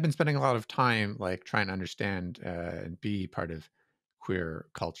 but I have been spending a lot of time like trying to understand and be part of queer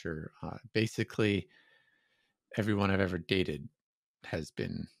culture. Basically, everyone I've ever dated has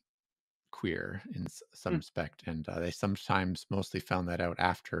been queer in some Mm, respect, and they sometimes mostly found that out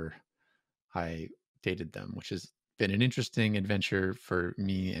after I dated them, which has been an interesting adventure for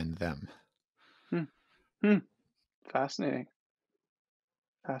me and them. mm, mm. Fascinating.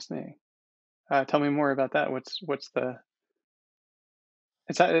 Fascinating. Tell me more about that. What's the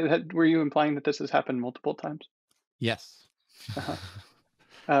is were you implying that this has happened multiple times? Yes. Uh-huh.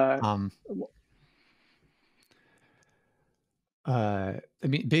 Uh, um, w I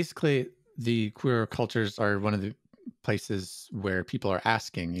mean, basically, the queer cultures are one of the places where people are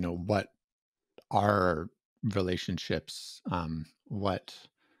asking, what are relationships? What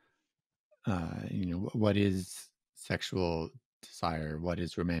is sexual desire? What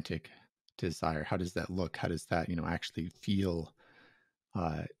is romantic desire? How does that look? How does that, actually feel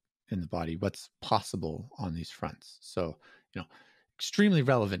uh, in the body? What's possible on these fronts? So, you know, extremely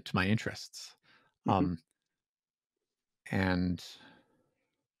relevant to my interests. Hmm. Um, and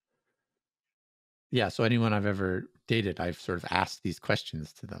Yeah, so anyone I've ever dated, I've sort of asked these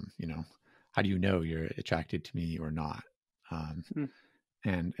questions to them, how do you know you're attracted to me or not? Um, Mm.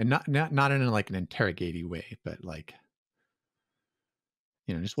 and not in like an interrogating way, but like,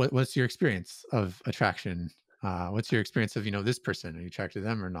 just what's your experience of attraction? What's your experience of, this person? Are you attracted to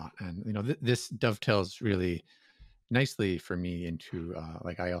them or not? And this dovetails really nicely for me into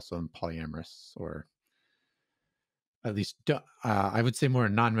like I also am polyamorous, or at least I would say more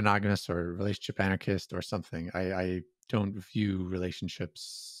non-monogamous or relationship anarchist or something. I don't view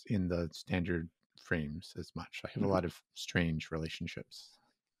relationships in the standard frames as much. I have a Hmm. lot of strange relationships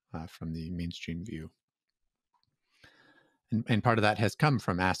from the mainstream view, and part of that has come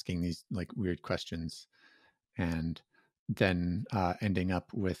from asking these like weird questions, and then ending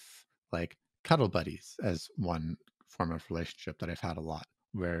up with like cuddle buddies as one form of relationship that I've had a lot,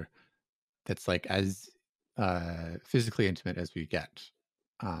 where that's like as physically intimate as we get,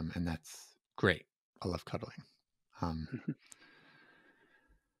 and that's great. I love cuddling. Um, Hmm.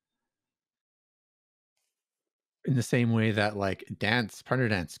 in the same way that like partner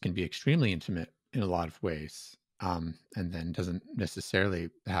dance can be extremely intimate in a lot of ways, and then doesn't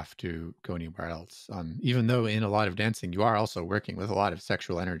necessarily have to go anywhere else. Even though in a lot of dancing, you are also working with a lot of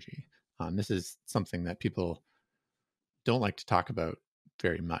sexual energy. This is something that people don't like to talk about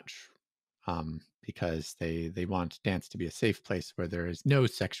very much, because they want dance to be a safe place where there is no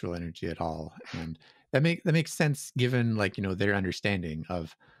sexual energy at all, and that makes sense given like their understanding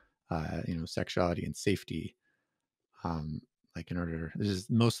of sexuality and safety. Um, like in order, this is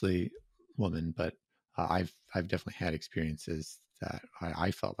mostly woman, but I've definitely had experiences that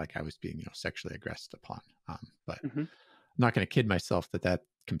I felt like I was being sexually aggressed upon. But Hmm. I'm not going to kid myself that that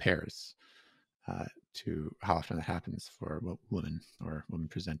compares to how often that happens for women or women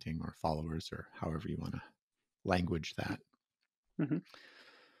presenting or followers or however you want to language that. Hmm.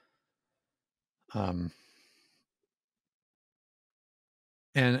 Um,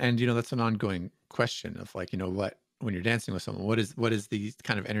 and that's an ongoing question of like what when you're dancing with someone, what is the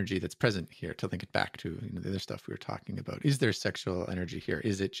kind of energy that's present here, to link it back to the other stuff we were talking about. Is there sexual energy here?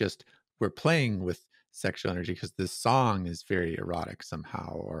 Is it just we're playing with sexual energy because this song is very erotic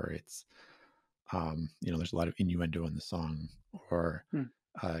somehow, or it's there's a lot of innuendo in the song, or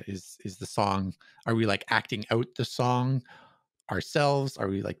is the song, are we like acting out the song ourselves? Are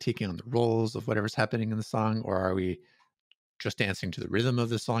we like taking on the roles of whatever's happening in the song, or are we just dancing to the rhythm of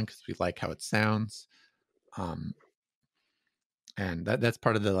the song because we like how it sounds? Um, and that's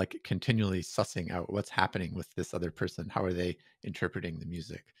part of the like continually sussing out what's happening with this other person. How are they interpreting the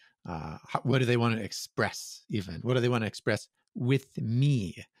music? What do they want to express? Even what do they want to express with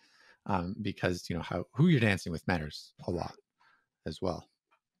me? Because how who you're dancing with matters a lot as well.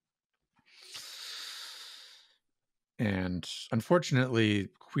 And unfortunately,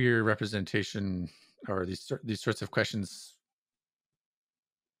 queer representation or these sorts of questions,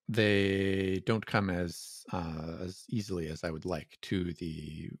 they don't come as easily as I would like to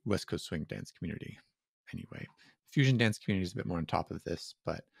the West Coast swing dance community. Anyway, fusion dance community is a bit more on top of this,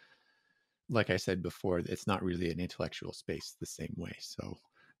 but like I said before, it's not really an intellectual space the same way. So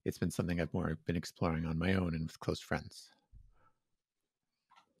it's been something I've more been exploring on my own and with close friends.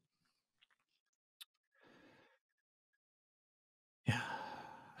 Yeah,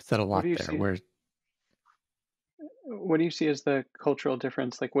 I said a What do lot you there. see? Where What do you see as the cultural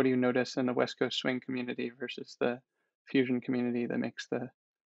difference? Like, what do you notice in the West Coast swing community versus the fusion community that makes the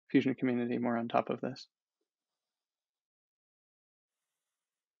fusion community more on top of this?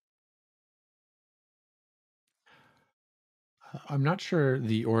 I'm not sure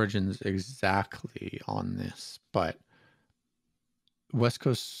the origins exactly on this, but West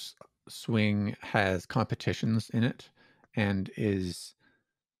Coast swing has competitions in it, and is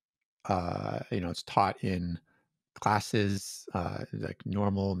it's taught in classes, like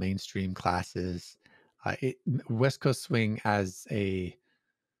normal mainstream classes. West Coast swing as a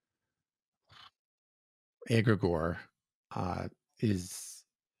egregore uh, is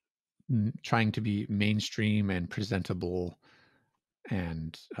trying to be mainstream and presentable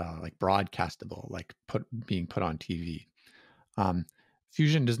and like broadcastable, like being put on TV. Um,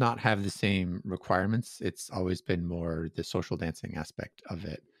 Fusion does not have the same requirements. It's always been more the social dancing aspect of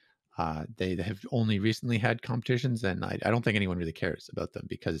it. They have only recently had competitions, and I don't think anyone really cares about them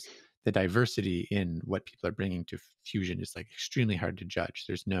because the diversity in what people are bringing to fusion is like extremely hard to judge.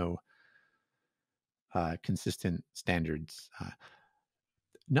 There's no consistent standards.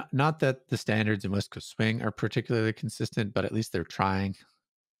 Not that the standards in West Coast Swing are particularly consistent, but at least they're trying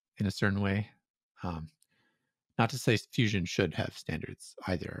in a certain way. Um, Not to say fusion should have standards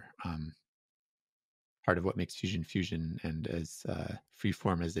either. Part of what makes fusion fusion and as free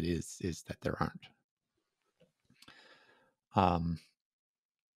form as it is that there aren't. Um,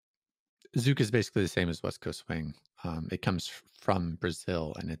 Zouk is basically the same as West Coast Swing. It comes from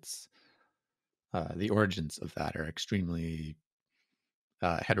Brazil, and it's the origins of that are extremely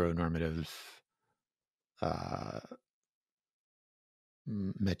heteronormative, uh,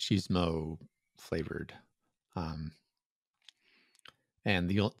 machismo flavored. Um, and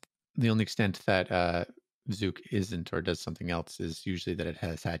the only extent that Zouk isn't or does something else is usually that it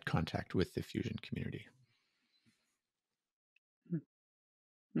has had contact with the fusion community.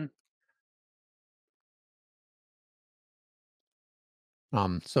 Mm-hmm.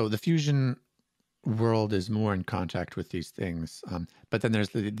 So the fusion world is more in contact with these things, but then there's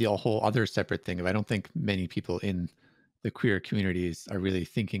the whole other separate thing of I don't think many people in the queer communities are really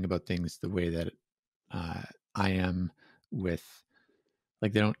thinking about things the way that uh, I am with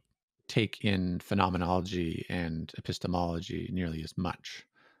like they don't take in phenomenology and epistemology nearly as much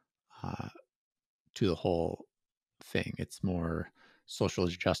uh, to the whole thing. It's more social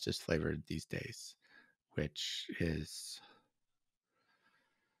justice flavored these days, which is,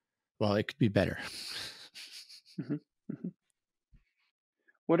 well, it could be better. Mm-hmm. Mm-hmm.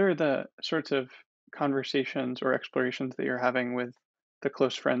 What are the sorts of conversations or explorations that you're having with the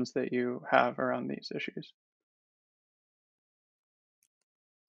close friends that you have around these issues?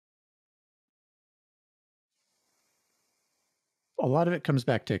 A lot of it comes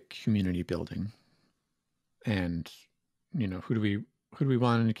back to community building and who do we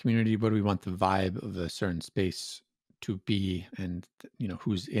want in a community, what do we want the vibe of a certain space to be, and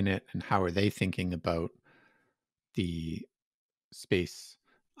who's in it and how are they thinking about the space.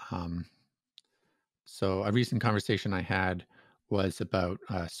 um, so a recent conversation I had was about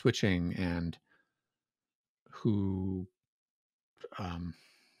switching and who um,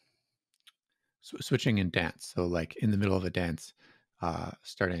 switching in dance. So like in the middle of a dance,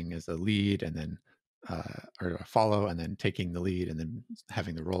 starting as a lead and then or a follow and then taking the lead and then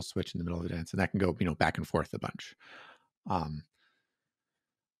having the role switch in the middle of the dance, and that can go back and forth a bunch. Um,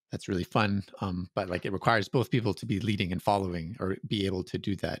 that's really fun, but like it requires both people to be leading and following or be able to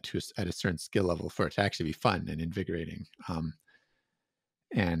do that at a certain skill level for it to actually be fun and invigorating.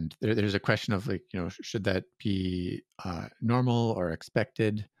 And there's a question of like should that be normal or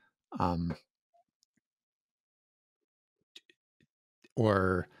expected, um,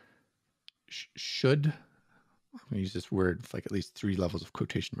 or should I'm going to use this word with like at least three levels of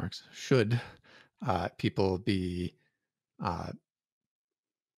quotation marks. Should people be uh,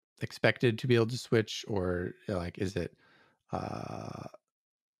 expected to be able to switch, or like is it uh,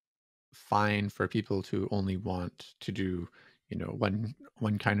 fine for people to only want to do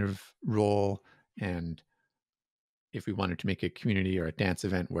one kind of role? And if we wanted to make a community or a dance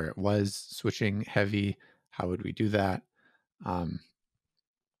event where it was switching heavy, how would we do that? Um,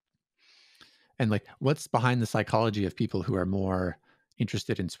 and like what's behind the psychology of people who are more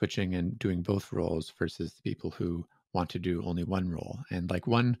interested in switching and doing both roles versus the people who want to do only one role? And like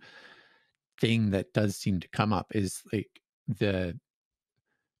one thing that does seem to come up is like the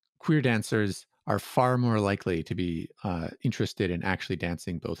queer dancers are far more likely to be interested in actually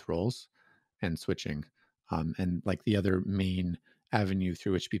dancing both roles and switching. And like the other main avenue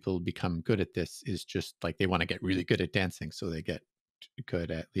through which people become good at this is just like they want to get really good at dancing, so they get good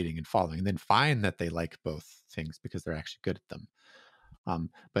at leading and following, and then find that they like both things because they're actually good at them.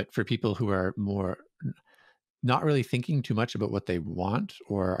 But for people who are more not really thinking too much about what they want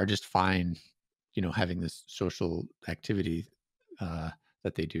or are just fine, having this social activity uh,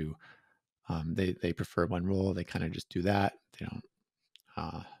 that they do, they prefer one role. They kind of just do that. They don't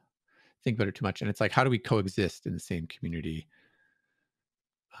uh, think about it too much. And it's like, how do we coexist in the same community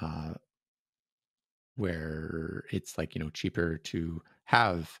uh, where it's like cheaper to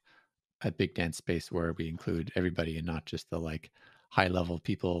have a big dance space where we include everybody and not just the like high level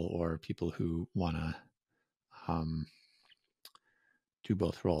people or people who want to um, do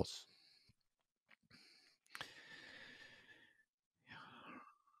both roles.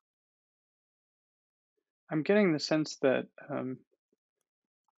 I'm getting the sense that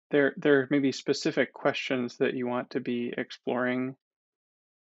there may be specific questions that you want to be exploring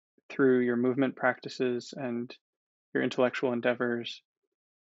through your movement practices and your intellectual endeavors,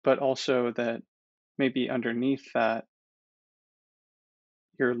 but also that maybe underneath that,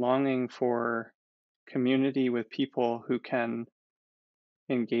 you're longing for community with people who can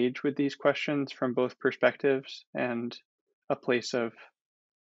engage with these questions from both perspectives and a place of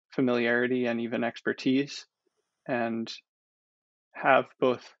familiarity and even expertise, and have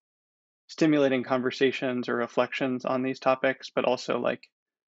both stimulating conversations or reflections on these topics, but also like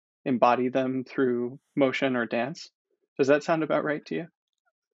embody them through motion or dance. Does that sound about right to you?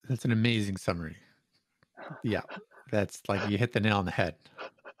 That's an amazing summary. Yeah, that's like you hit the nail on the head.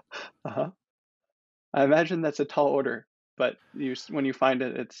 Uh-huh. I imagine that's a tall order, but when you find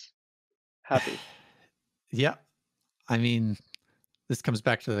it, it's happy. Yeah, I mean, this comes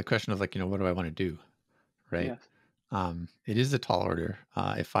back to the question of like, what do I want to do, right? Yes. It is a tall order.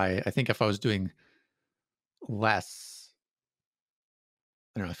 If I think if I was doing less,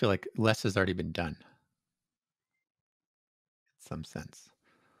 I don't know. I feel like less has already been done in some sense.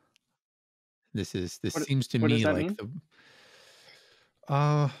 This What seems to what does me that like mean? the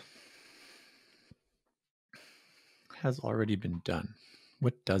uh has already been done.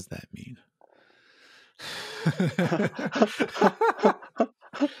 What does that mean?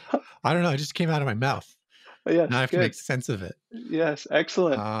 I don't know. It just came out of my mouth. Now I Yes, have to make good. sense of it. Yes,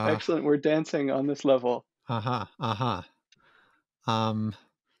 excellent. Uh, Excellent. We're dancing on this level. uh-huh, uh-huh. Um,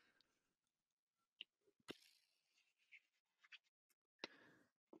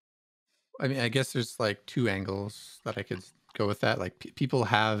 I mean, I guess there's like two angles that I could go with that. Like people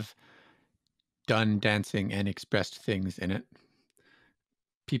have done dancing and expressed things in it.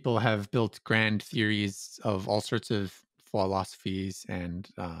 People have built grand theories of all sorts of philosophies and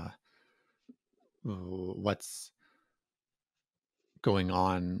what's going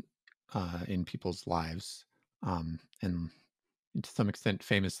on in people's lives. And to some extent,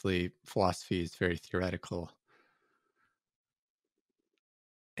 famously, philosophy is very theoretical,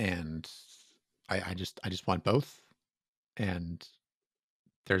 and I just want both. And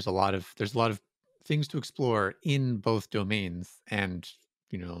there's a lot of things to explore in both domains, and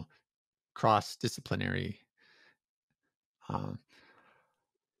you know, cross disciplinary. Um,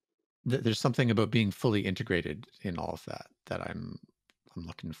 there's something about being fully integrated in all of that that I'm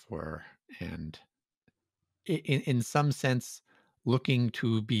looking for, and in some sense, looking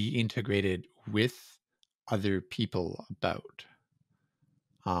to be integrated with other people about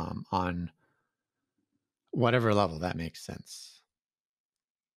on whatever level that makes sense.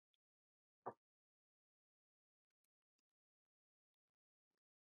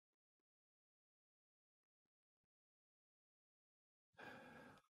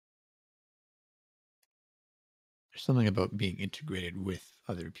 There's something about being integrated with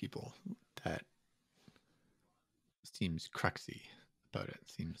other people that seems cruxy about it.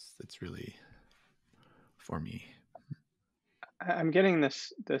 Seems it's really for me. I'm getting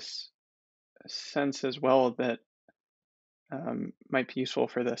this sense as well that might be useful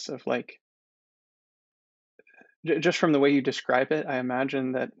for this of like just from the way you describe it, I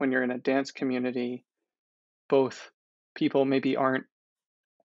imagine that when you're in a dance community, both people maybe aren't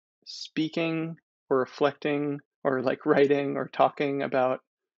speaking or reflecting or like writing or talking about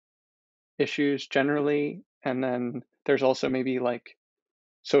issues generally, and then there's also maybe like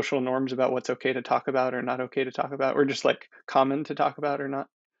social norms about what's okay to talk about or not okay to talk about, or just like common to talk about or not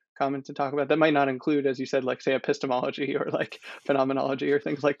common to talk about. That might not include, as you said, like say epistemology or like phenomenology or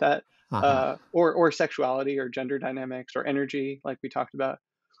things like that, Uh-huh. or sexuality or gender dynamics or energy, like we talked about.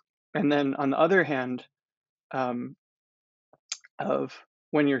 And then on the other hand, um, of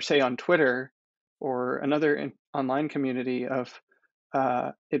when you're say on Twitter or another online community of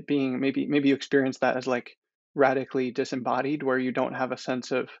it being maybe you experience that as like radically disembodied, where you don't have a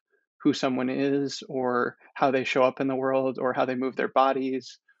sense of who someone is or how they show up in the world or how they move their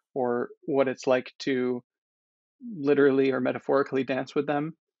bodies or what it's like to literally or metaphorically dance with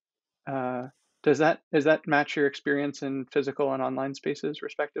them. Uh, does that match your experience in physical and online spaces,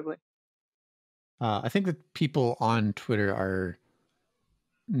 respectively? I think that people on Twitter are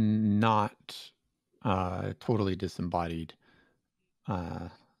not totally disembodied. Uh,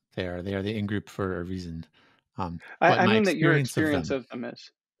 they are the in group for a reason. But I my mean that your experience of experience them, of them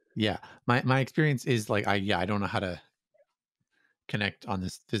is. yeah, my experience is like I don't know how to connect on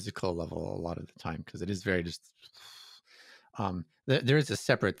this physical level a lot of the time because it is very just. There is a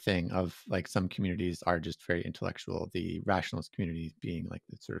separate thing of like some communities are just very intellectual. The rationalist community being like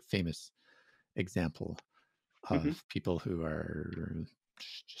the sort of famous example Hmm. of people who are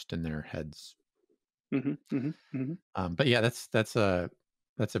just in their heads. Hmm. Hmm. Hmm. But yeah, that's a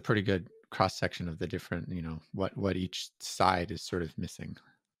pretty good cross section of the different, what each side is sort of missing.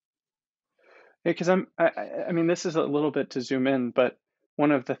 Because I mean, this is a little bit to zoom in, but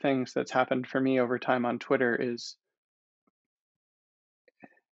one of the things that's happened for me over time on Twitter is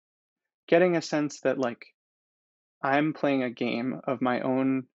getting a sense that like I'm playing a game of my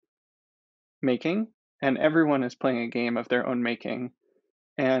own making, and everyone is playing a game of their own making.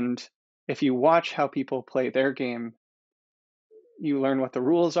 And if you watch how people play their game, you learn what the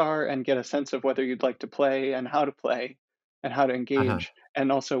rules are and get a sense of whether you'd like to play and how to Uh-huh. engage,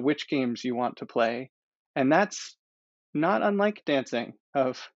 and also which games you want to play. And that's not unlike dancing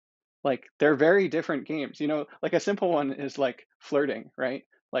of like they're very different games. You know, like a simple one is like flirting, right?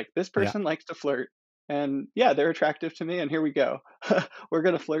 Like this Yeah. person likes to flirt and yeah, they're attractive to me and here we go. We're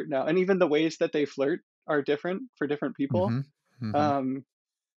going to flirt now. And even the ways that they flirt are different for different people. Mhm. Mhm. Um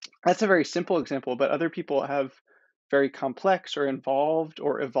that's a very simple example, but other people have very complex or involved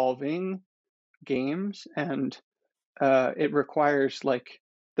or evolving games, and it requires like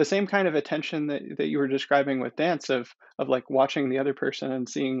the same kind of attention that you were describing with dance of like watching the other person and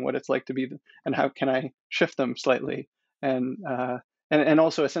seeing what it's like to be and how can I shift them slightly, and and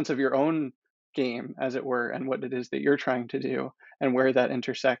also a sense of your own game as it were and what it is that you're trying to do and where that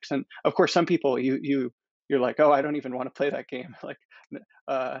intersects. And of course some people you're like, oh, I don't even want to play that game like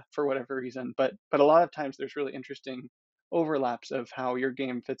for whatever reason, but a lot of times there's really interesting overlaps of how your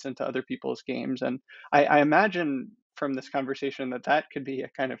game fits into other people's games. And I imagine from this conversation that that could be a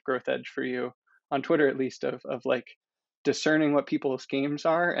kind of growth edge for you on Twitter, at least, of like discerning what people's games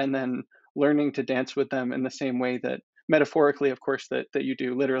are and then learning to dance with them in the same way that metaphorically, of course, that you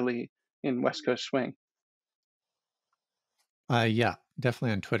do literally in West Coast swing. Yeah,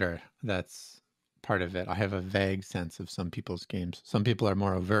 definitely on Twitter. That's part of it. I have a vague sense of some people's games. Some people are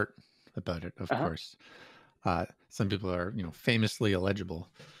more overt about it, of Uh huh. course. Some people are, famously illegible.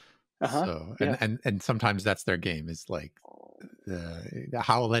 Uh huh. So, and Yes. and and sometimes that's their game is like,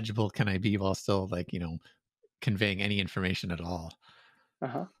 how illegible can I be while still like, conveying any information at all? Uh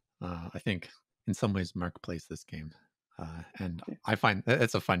huh. I think in some ways Mark plays this game, and Yeah. I find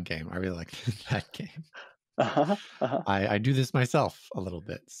it's a fun game. I really like that game. Uh huh. Uh huh. I do this myself a little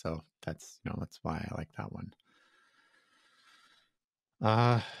bit, so that's why I like that one.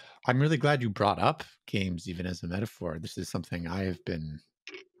 Uh, I'm really glad you brought up games even as a metaphor. This is something I have been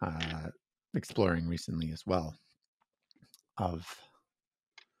uh, exploring recently as well. Of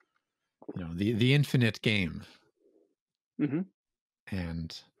the infinite game Mm-hmm.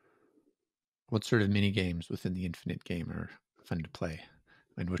 and what sort of mini games within the infinite game are fun to play,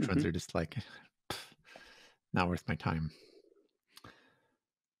 and which ones Mm-hmm. are just like not worth my time.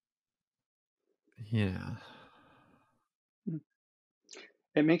 Yeah.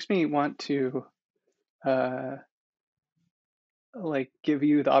 It makes me want to uh, like give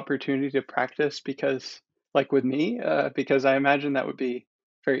you the opportunity to practice because like with me because I imagine that would be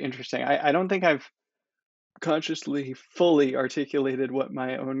very interesting. I don't think I've consciously fully articulated what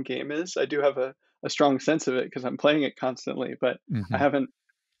my own game is. I do have a strong sense of it because I'm playing it constantly, but I Hmm. haven't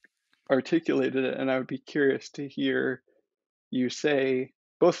articulated it, and I would be curious to hear you say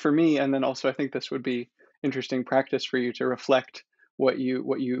both for me and then also I think this would be interesting practice for you to reflect what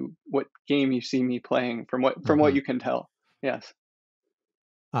game you see me playing from what Uh-huh. you can tell. Yes.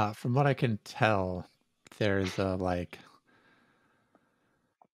 From what I can tell, there's a like,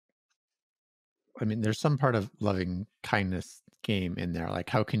 I mean, there's some part of loving kindness game in there. Like,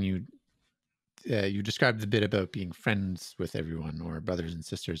 how can you described the bit about being friends with everyone or brothers and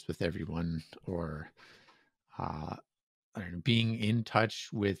sisters with everyone or, uh, I don't know, being in touch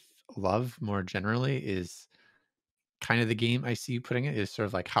with love more generally is kind of the game I see you putting it is sort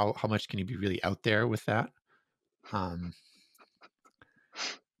of like how much can you be really out there with that? Um,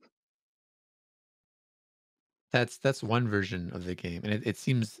 that's one version of the game, and it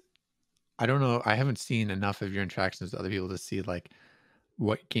seems I don't know. I haven't seen enough of your interactions with other people to see like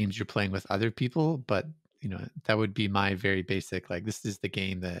what games you're playing with other people, but that would be my very basic like this is the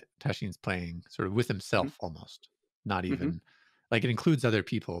game that Tashin's playing sort of with Mhm, himself almost. Not mhm, even like it includes other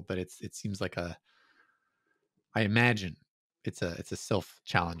people, but it seems like a I imagine it's a self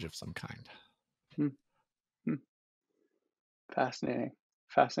challenge of some kind. mhm, mhm. Fascinating.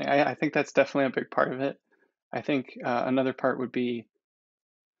 Fascinating. I think that's definitely a big part of it. I think another part would be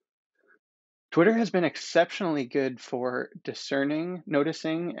Twitter has been exceptionally good for discerning,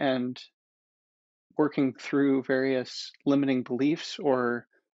 noticing, and working through various limiting beliefs or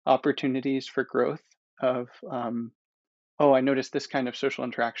opportunities for growth of oh, I noticed this kind of social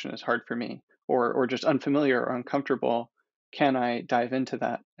interaction is hard for me, or just unfamiliar or uncomfortable. Can I dive into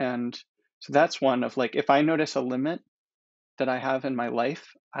that? And so that's one of like, if I notice a limit that I have in my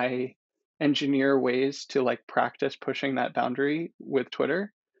life, I engineer ways to like practice pushing that boundary with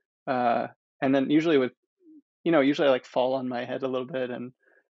Twitter. Uh, and then usually with usually I like fall on my head a little bit and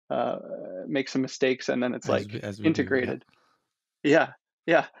uh, make some mistakes, and then it's like as we do, yeah. integrated. Yeah,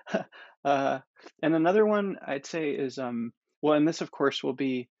 yeah. uh, and another one I'd say is well, and this of course will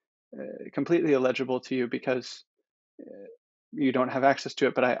be completely illegible to you because you don't have access to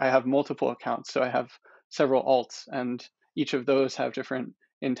it, but I have multiple accounts. So I have several alts, and each of those have different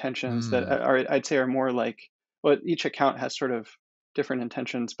intentions that Mm, are, I'd say, are more like, well, each account has sort of different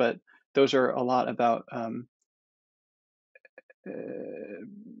intentions, but those are a lot about uh,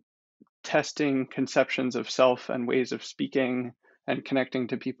 testing conceptions of self and ways of speaking and connecting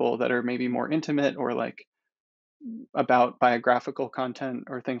to people that are maybe more intimate or like about biographical content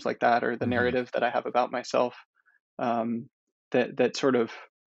or things like that, or the mhm. narrative that I have about myself, um, that sort of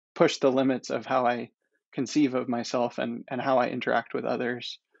push the limits of how I conceive of myself and how I interact with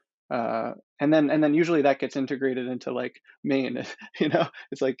others. And then usually that gets integrated into like main,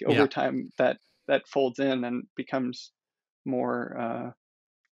 it's like over Yeah, time that folds in and becomes more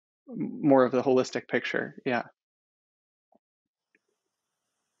more of the holistic picture. Yeah,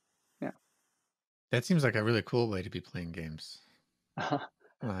 yeah, that seems like a really cool way to be playing games.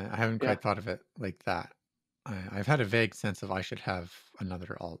 I haven't yeah. quite thought of it like that. I've had a vague sense of I should have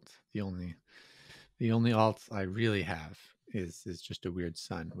another alt. The only alt I really have is just a weird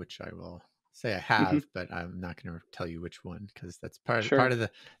son, which I will say I Hmm. have, but I'm not going to tell you which one because that's part Sure. of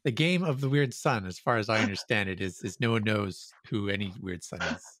the game of the weird son, as far as I understand it, is no one knows who any weird son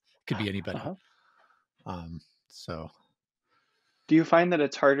is. Could be anybody. Uh-huh. Um, so Do you find that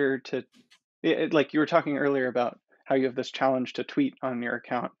it's harder to like you were talking earlier about how you have this challenge to tweet on your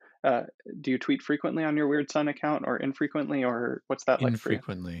account? Uh, do you tweet frequently on your Weird Sun account or infrequently, or what's that like for you?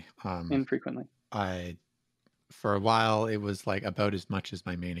 infrequently, Infrequently. I for a while it was like about as much as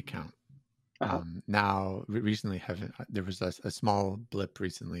my main account. Uh-huh. Now recently haven't there was a small blip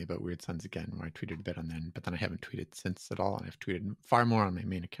recently about Weird Sons again where I tweeted a bit on then, but then I haven't tweeted since at all, and I've tweeted far more on my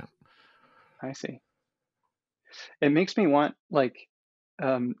main account. I see. It makes me want like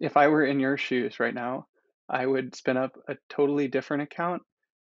if I were in your shoes right now, I would spin up a totally different account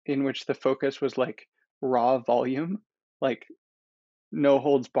in which the focus was like raw volume, like no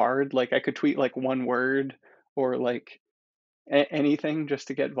holds barred. Like I could tweet like one word or like anything just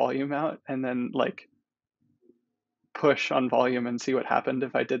to get volume out, and then like push on volume and see what happened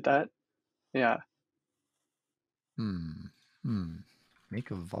if I did that. Yeah. Hmm. Hmm.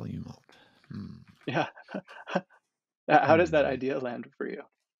 Make a volume up. Hmm. Yeah. How does that Hmm. idea land for you?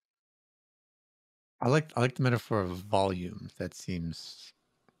 I like the metaphor of volume. That seems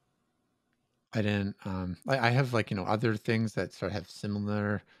I didn't I have like, other things that sort of have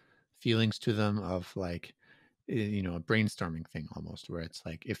similar feelings to them of like a brainstorming thing almost where it's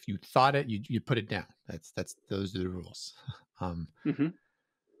like if you thought it, you put it down. That's those are the rules. um Mhm.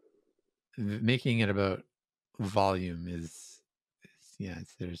 Making it about volume is yeah,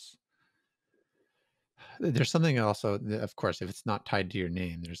 there's something also of course if it's not tied to your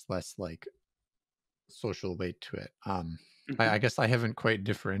name there's less like social weight to it. I Mhm. guess I haven't quite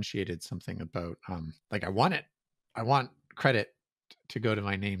differentiated something about like I want credit to go to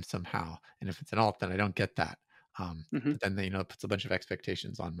my name somehow, and if it's an alt, then I don't get that. Mhm. But then it puts a bunch of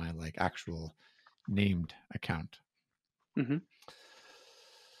expectations on my like actual named account. Mhm.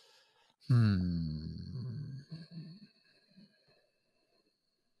 Hmm.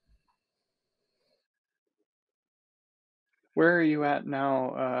 Where are you at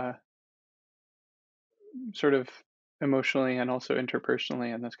now, sort of emotionally and also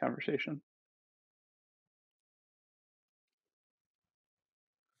interpersonally in this conversation?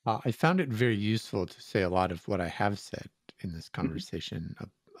 I found it very useful to say a lot of what I have said in this Mhm. conversation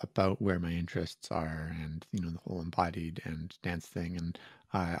about where my interests are, and the whole embodied and dance thing. And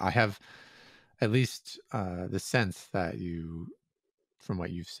I have at least the sense that from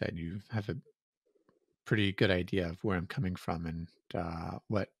what you've said, you have a pretty good idea of where I'm coming from and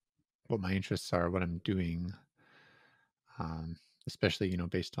what my interests are, what I'm doing, especially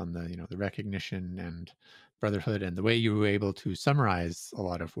based on the recognition and brotherhood and the way you were able to summarize a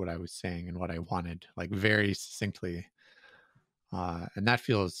lot of what I was saying and what I wanted, like very succinctly, and that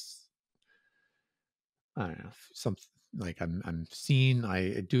feels I don't know something like I'm seen.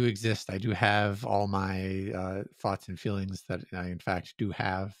 I do exist. I do have all my thoughts and feelings that I in fact do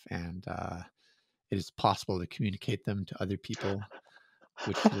have, and it is possible to communicate them to other people,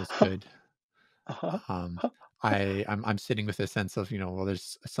 which feels good. Uh-huh. Um, I'm sitting with a sense of well,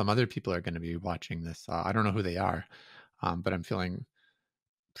 there's some other people are going to be watching this. I don't know who they are, but I'm feeling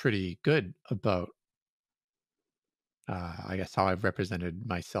pretty good about I guess how I've represented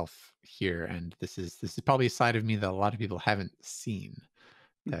myself here, and this is probably a side of me that a lot of people haven't seen.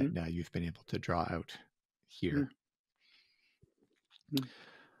 that Mhm. you've been able to draw out here. Mhm. Mhm.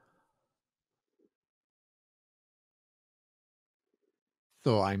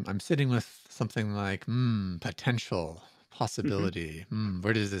 So I'm sitting with something like, potential, Mhm. possibility.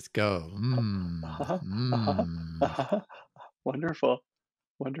 Where does this go? Uh-huh. Uh-huh. Uh-huh. Wonderful.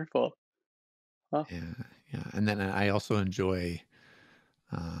 Wonderful. Huh. Yeah, yeah. And then I also enjoy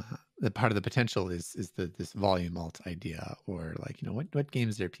the part of the potential is the this volume alt idea, or like, what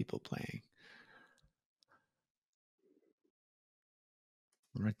games are people playing?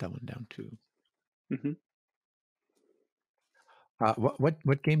 I'll write that one down too. Mhm.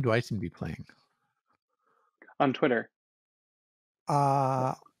 What game do I seem to be playing? On Twitter.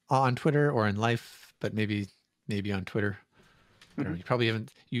 Uh, on Twitter or in life, but maybe on Twitter. I don't know. Mhm. You probably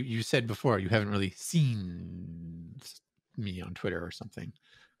haven't. You said before you haven't really seen me on Twitter or something.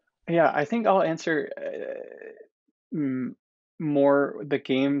 Yeah, I think I'll answer, mm, more the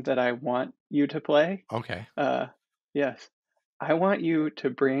game that I want you to play. Okay. Uh, yes. I want you to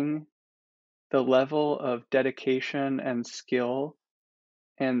bring the level of dedication and skill,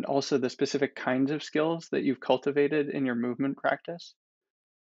 and also the specific kinds of skills that you've cultivated in your movement practice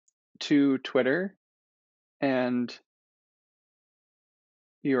to Twitter and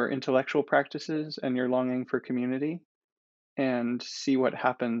your intellectual practices and your longing for community, and see what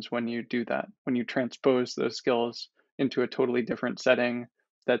happens when you do that, when you transpose those skills into a totally different setting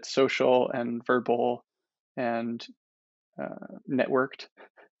that's social and verbal and networked.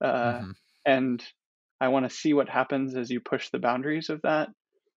 Uh, Hmm. and I want to see what happens as you push the boundaries of that.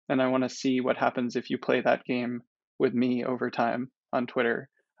 And I want to see what happens if you play that game with me over time on Twitter.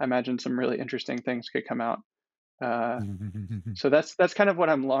 I imagine some really interesting things could come out. Uh, so that's kind of what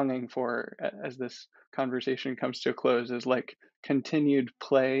I'm longing for as this conversation comes to a close, is like continued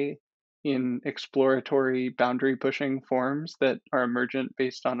play in exploratory boundary pushing forms that are emergent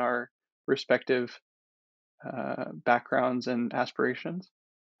based on our respective backgrounds and aspirations.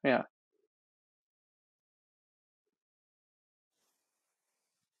 Yeah.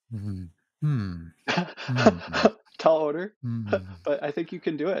 Hmm. Hmm. Hmm. Tall order, Hmm. but I think you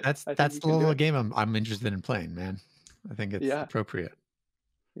can do it. I think That's you the can do little it. game I'm interested in playing, man. I think it's Yeah. appropriate.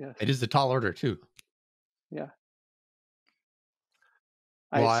 Yes. It is a tall order too. Yeah.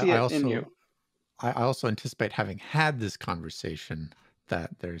 I Well, see it in you. I also anticipate, having had this conversation,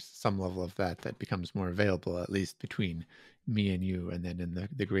 that there's some level of that becomes more available, at least between me and you, and then in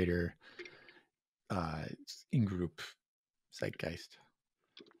the greater uh, in group zeitgeist.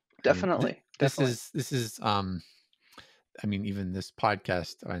 I mean, Definitely. Definitely. this is I mean, even this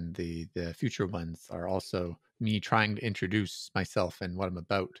podcast and the future ones are also me trying to introduce myself and what I'm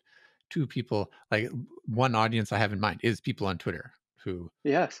about to people. Like, one audience I have in mind is people on Twitter who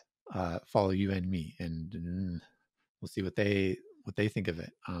Yes. follow you and me, and we'll see what they think of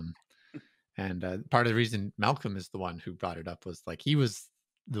it. And part of the reason Malcolm is the one who brought it up was, like, he was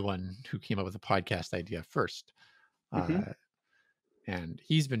the one who came up with the podcast idea first. Hmm. Uh, and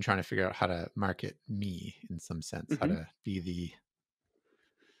he's been trying to figure out how to market me in some sense, how Hmm. to be the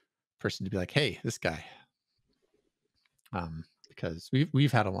person to be like, hey, this guy, because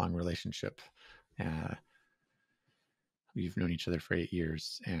we've had a long relationship. Uh, we've known each other for 8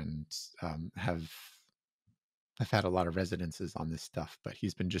 years, and have I've had a lot of residences on this stuff, but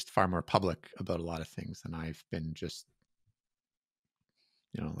he's been just far more public about a lot of things, and I've been just,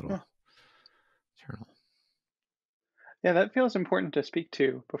 a little Huh. internal. Yeah, that feels important to speak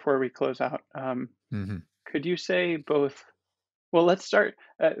to before we close out. Hmm. Could you say both? Well, let's start.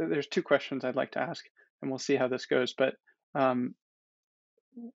 There's two questions I'd like to ask, and we'll see how this goes. But um,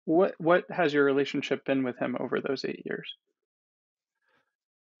 what has your relationship been with him over those 8 years?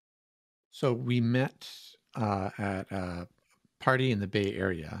 So we met at a party in the Bay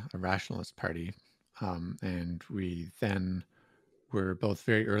Area, a rationalist party, and we then were both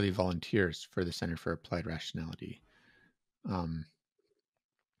very early volunteers for the Center for Applied Rationality. Um,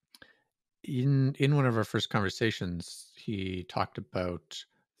 in one of our first conversations, he talked about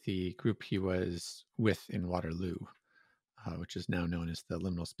the group he was with in Waterloo, which is now known as the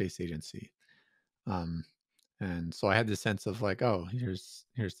Liminal Space Agency. Um, and so I had this sense of, like, oh, here's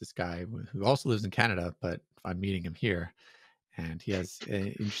this guy who also lives in Canada, but I'm meeting him here, and he has an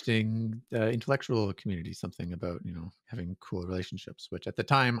interesting intellectual community, something about, having cool relationships, which at the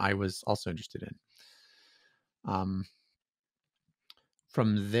time I was also interested in. Um,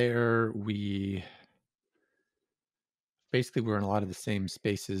 from there, we basically were in a lot of the same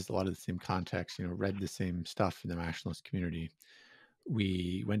spaces, a lot of the same contexts, read the same stuff in the nationalist community.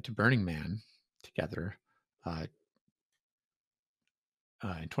 We went to Burning Man together uh,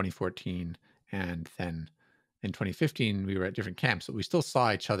 in 2014, and then In 2015, we were at different camps, but we still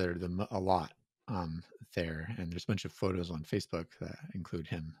saw each other a lot there. And there's a bunch of photos on Facebook that include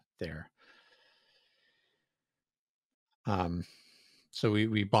him there. Um, so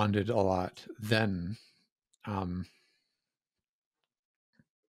we bonded a lot then. Um,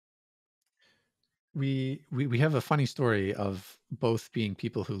 we have a funny story of both being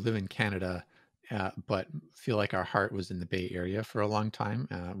people who live in Canada, but feel like our heart was in the Bay Area for a long time,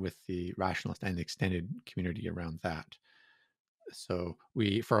 with the rationalist and the extended community around that. So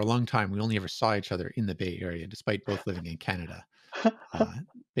we, for a long time, we only ever saw each other in the Bay Area, despite both living in Canada, uh,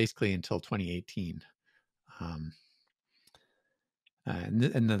 basically until 2018. Um,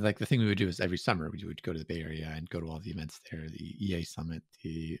 like the thing we would do is every summer we would go to the Bay Area and go to all the events there, the EA Summit,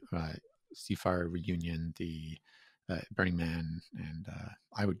 the CFAR reunion, the Burning Man, and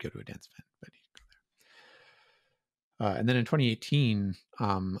I would go to a dance event, but and then in 2018,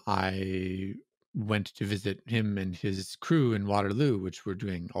 I went to visit him and his crew in Waterloo, which were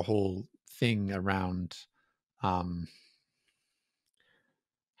doing a whole thing around um,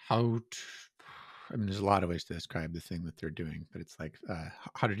 how to, I mean, there's a lot of ways to describe the thing that they're doing, but it's like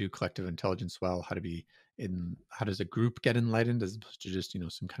how to do collective intelligence well, how to be in, how does a group get enlightened as opposed to just,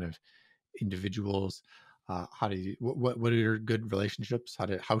 some kind of individuals. How do you, what are good relationships? How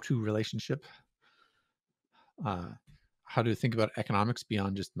to relationship, uh, how to think about economics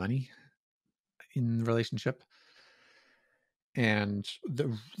beyond just money in relationship. And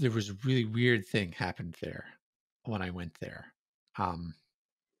there was a really weird thing happened there when I went there. Um,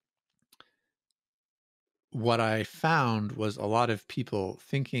 what I found was a lot of people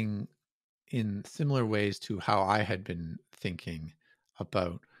thinking in similar ways to how I had been thinking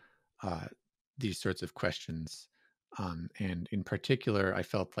about uh, these sorts of questions. And in particular, I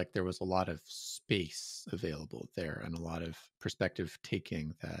felt like there was a lot of space available there and a lot of perspective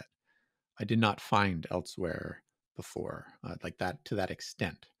taking that I did not find elsewhere before, like that to that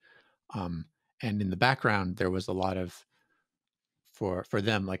extent. Um, and in the background, there was a lot of for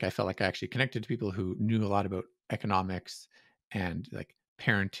them. Like I felt like I actually connected to people who knew a lot about economics and like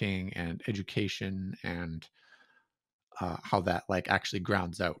parenting and education and how that like actually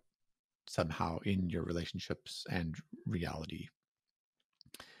grounds out somehow in your relationships and reality.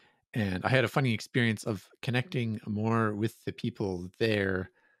 And I had a funny experience of connecting more with the people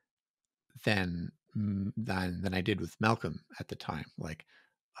there than I did with Malcolm at the time. Like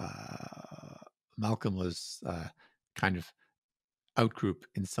uh, Malcolm was kind of out group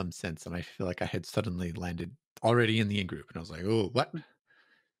in some sense, and I feel like I had suddenly landed already in the in group, and I was like, "Oh, what?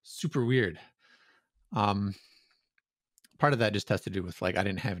 Super weird." Um, Part of that just has to do with like I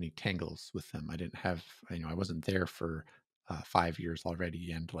didn't have any tangles with them. I didn't have, I wasn't there for 5 years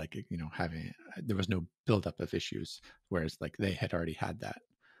already, and like having there was no buildup of issues, whereas like they had already had that.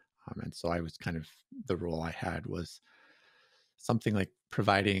 And so I was kind of, the role I had was something like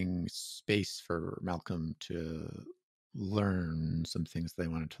providing space for Malcolm to learn some things they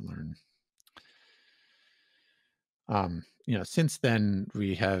wanted to learn. Since then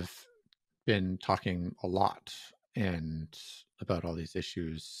we have been talking a lot and about all these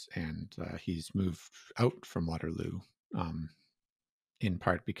issues, and he's moved out from Waterloo, um, in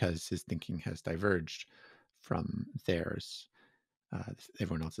part because his thinking has diverged from theirs.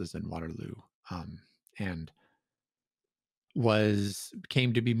 Everyone else is in Waterloo, and was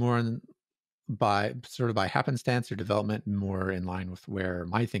came to be more by sort of by happenstance or development, more in line with where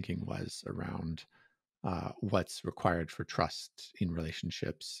my thinking was around what's required for trust in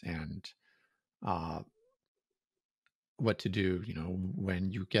relationships and uh, what to do,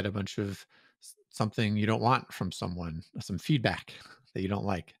 when you get a bunch of something you don't want from someone, some feedback that you don't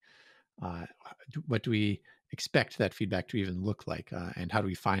like. Uh, what do we expect that feedback to even look like? And how do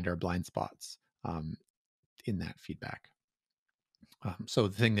we find our blind spots in that feedback? So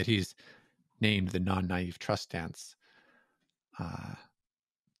the thing that he's named the non-naive trust dance, uh,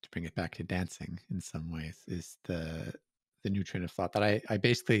 to bring it back to dancing in some ways, is the new train of thought that I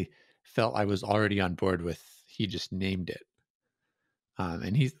basically felt I was already on board with. He just named it.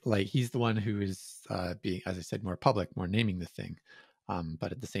 And he's the one who is being, as I said, more public, more naming the thing.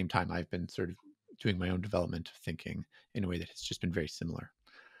 But at the same time, I've been sort of doing my own development of thinking in a way that has just been very similar.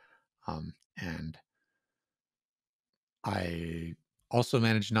 And I also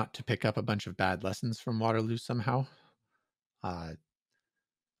managed not to pick up a bunch of bad lessons from Waterloo somehow, uh,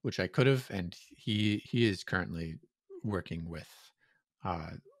 which I could have. And he is currently working with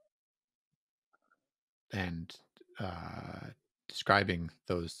uh, and uh, describing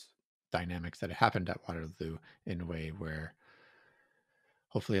those dynamics that happened at Waterloo in a way where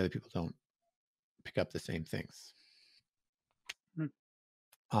hopefully other people don't pick up the same things.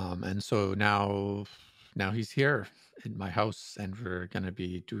 Hmm. And so now now he's here in my house, and we're gonna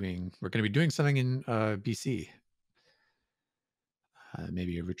be doing something in BC,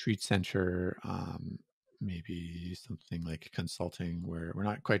 maybe a retreat center, maybe something like consulting, where we're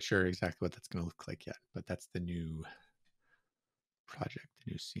not quite sure exactly what that's going to look like yet. But that's the new project,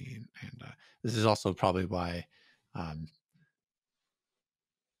 the new scene, and this is also probably why. Um,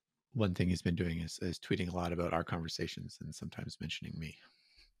 One thing he's been doing is tweeting a lot about our conversations and sometimes mentioning me.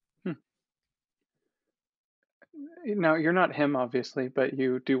 Hmm. Now, you're not him, obviously, but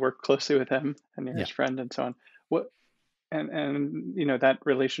you do work closely with him, and you're Yeah. his friend, and so on. What that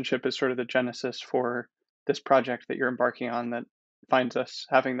relationship is sort of the genesis for this project that you're embarking on that finds us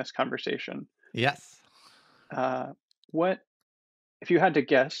having this conversation. Yes. Uh, what if you had to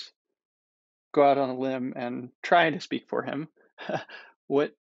guess, go out on a limb and try to speak for him?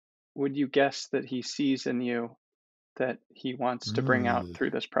 What would you guess that he sees in you that he wants to bring out Ooh. through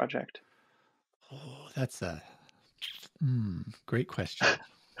this project? Oh, that's a great question.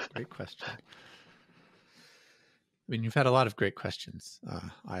 Great question. I mean, you've had a lot of great questions.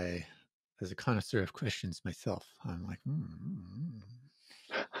 As a connoisseur of questions myself, I'm like,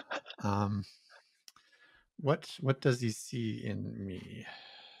 um, what does he see in me?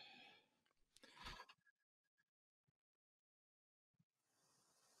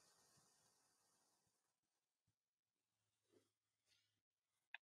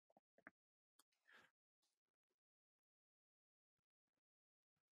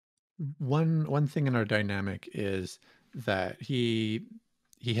 One thing in our dynamic is that he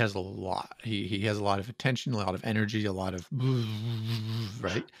has a lot. He has a lot of attention, a lot of energy, a lot of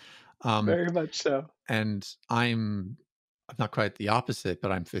right. Um, Very much so. and I'm not quite the opposite,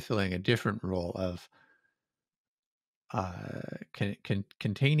 but I'm fulfilling a different role of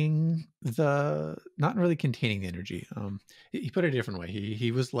containing the not really containing the energy. He put it a different way.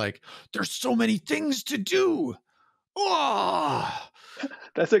 He was like, "There's so many things to do. Oh,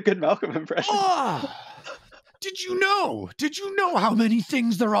 That's a good Malcolm impression. oh, did you know how many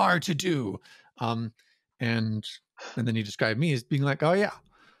things there are to do?" Um, and and then he described me as being like, "Oh yeah,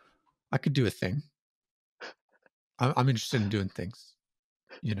 I could do a thing. I'm interested in doing things,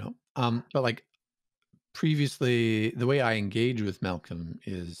 you know." But like previously, the way I engage with Malcolm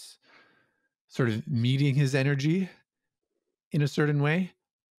is sort of meeting his energy in a certain way,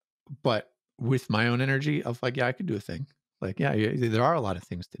 but with my own energy of like, yeah, I could do a thing. Like, yeah, yeah, there are a lot of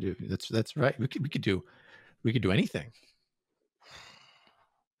things to do. That's right. We could do anything,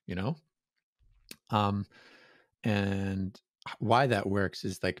 you know. Um, and why that works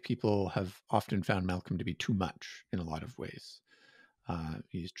is like people have often found Malcolm to be too much in a lot of ways.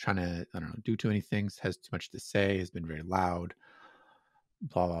 He's trying to, I don't know, do too many things, has too much to say, has been very loud,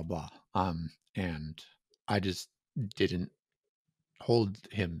 blah blah blah. And I just didn't hold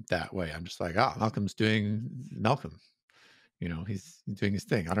him that way. I'm just like, ah, Malcolm's doing Malcolm. He's doing his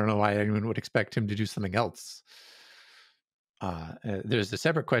thing. I don't know why anyone would expect him to do something else. There's a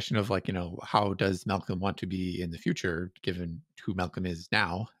separate question of like, how does Malcolm want to be in the future, given who Malcolm is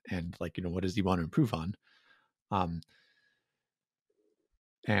now, and like, what does he want to improve on? Um,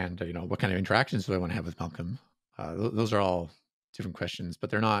 and what kind of interactions do I want to have with Malcolm? Those are all different questions, but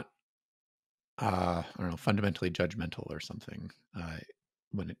they're not, I don't know, fundamentally judgmental or something.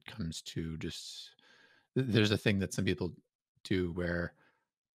 When it comes to just, there's a thing that some people do where,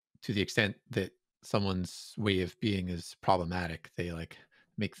 to the extent that someone's way of being is problematic, they like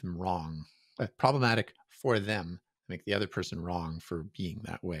make them wrong. Problematic for them, make the other person wrong for being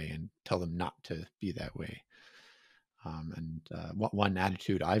that way and tell them not to be that way. And one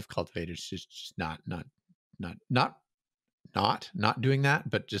attitude I've cultivated is just not not not doing that,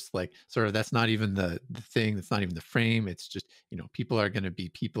 but just like sort of that's not even the thing. That's not even the frame. It's just people are going to be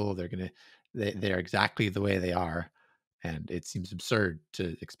people. They are exactly the way they are, and it seems absurd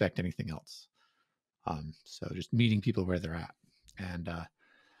to expect anything else. So just meeting people where they're at, and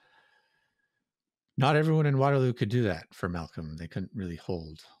not everyone in Waterloo could do that for Malcolm. They couldn't really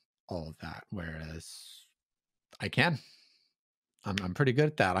hold all of that, whereas I can. I'm pretty good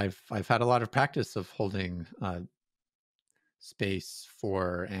at that. I've had a lot of practice of holding space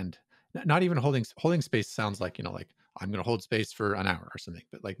for, and not even holding space sounds like like I'm going to hold space for an hour or something,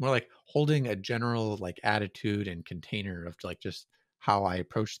 but like more like holding a general like attitude and container of like just how I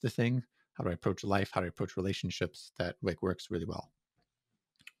approach the thing, how do I approach life, how do I approach relationships, that like works really well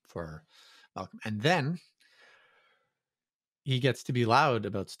for Malcolm. And then he gets to be loud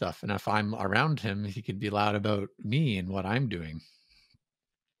about stuff, and if I'm around him he can be loud about me and what I'm doing.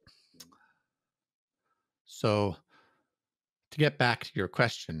 So to get back to your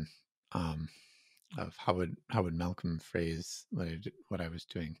question, of how would Malcolm phrase what I was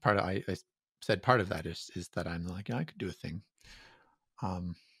doing. Part of I said part of that is that I'm like, yeah, I could do a thing.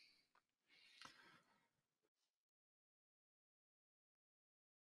 Um,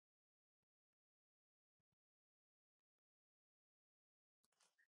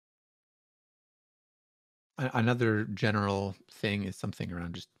 Another general thing is something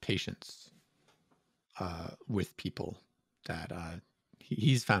around just patience with people that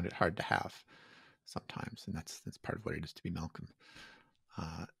he's found it hard to have sometimes, and that's part of what it is to be Malcolm.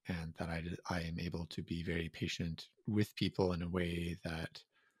 And that I am able to be very patient with people in a way that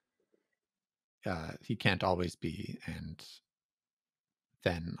he can't always be, and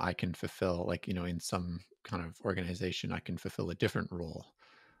then I can fulfill, like, in some kind of organization, I can fulfill a different role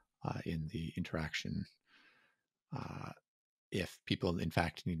in the interaction. Uh, if people, in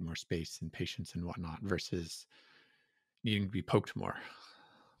fact, need more space and patience and whatnot, versus needing to be poked more.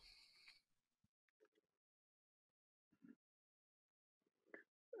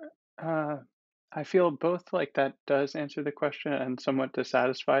 Uh, I feel both like that does answer the question and somewhat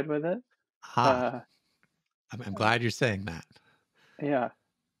dissatisfied with it. Ah, Uh, I'm glad you're saying that. yeah,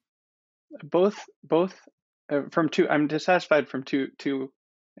 both from two. I'm dissatisfied from two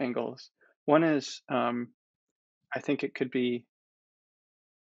angles. One is I think it could be.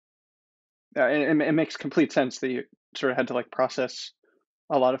 It makes complete sense that you sort of had to like process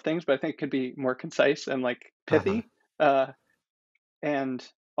a lot of things, but I think it could be more concise and like Uh huh. pithy. And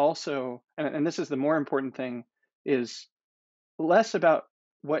also, and this is the more important thing, is less about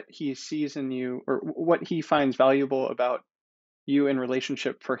what he sees in you or what he finds valuable about you in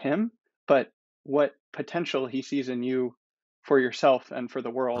relationship for him, but what potential he sees in you for yourself and for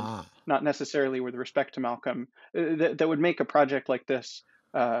the world, Ah, not necessarily with respect to Malcolm, that would make a project like this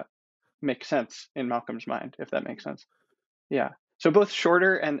uh, make sense in Malcolm's mind, if that makes sense. Yeah. So both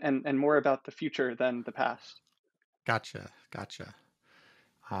shorter and more about the future than the past. gotcha, gotcha.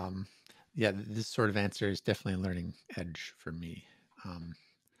 Um, yeah, this sort of answer is definitely a learning edge for me. Um,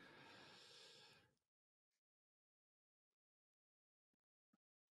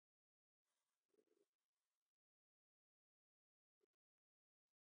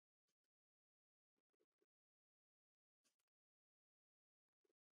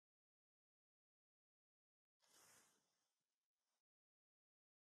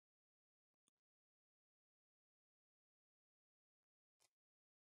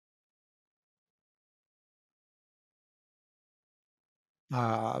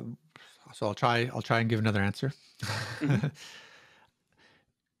 uh, so I'll try and give another answer. Hmm.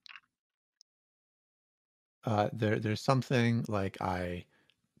 There's something like I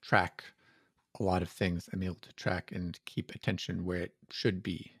track a lot of things. I'm able to track and keep attention where it should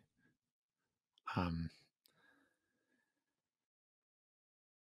be. Um,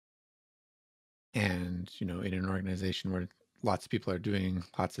 and in an organization where lots of people are doing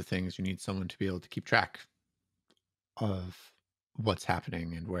lots of things, you need someone to be able to keep track of what's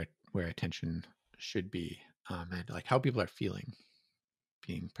happening and where attention should be, and like how people are feeling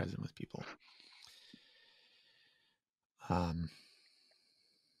being present with people. Um,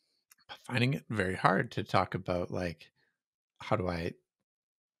 finding it very hard to talk about, like, how do I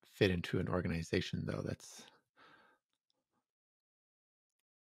fit into an organization, though. That's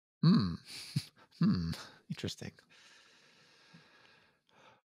hmm, hmm, interesting.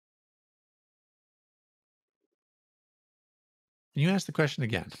 Can you ask the question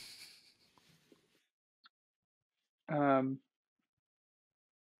again? Um,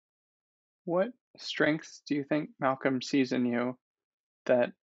 what strengths do you think Malcolm sees in you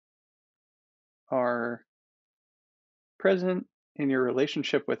that are present in your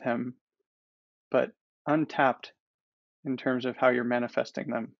relationship with him, but untapped in terms of how you're manifesting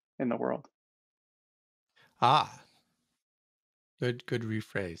them in the world? Ah, good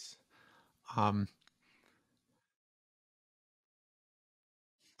rephrase. Um,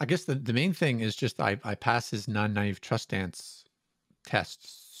 I guess the main thing is just I pass his non-naive trust dance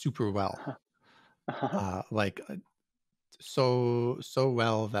test super well. Uh-huh. Like, so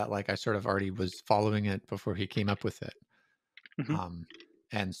well that, like, I sort of already was following it before he came up with it. Hmm. Um,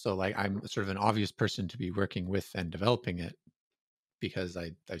 and so, like, I'm sort of an obvious person to be working with and developing it because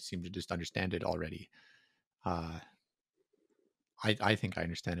I seem to just understand it already. Uh, I think I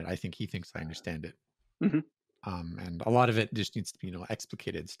understand it. I think he thinks I understand it. Hmm. And a lot of it just needs to be,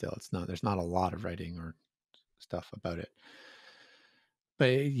 explicated still. There's not a lot of writing or stuff about it.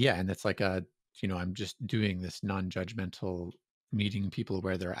 But yeah, and it's like I'm just doing this non-judgmental, meeting people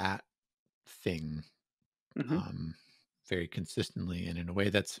where they're at thing, Hmm. um, very consistently and in a way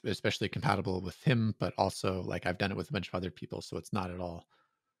that's especially compatible with him, but also, like, I've done it with a bunch of other people, so it's not at all,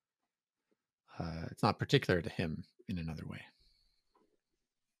 it's not particular to him in another way.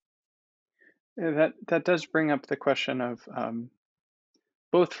 That does bring up the question of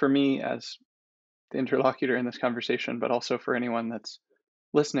both for me as the interlocutor in this conversation, but also for anyone that's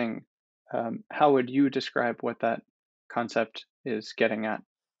listening. How would you describe what that concept is getting at?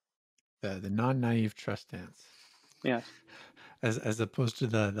 The non-naive trust dance, Yes. as opposed to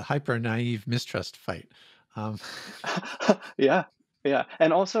the hyper naive mistrust fight. Um, Yeah, yeah,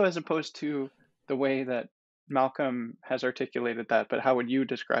 and also as opposed to the way that Malcolm has articulated that, but how would you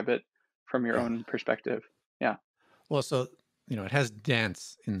describe it from your yeah. own perspective? Yeah. Well, so it has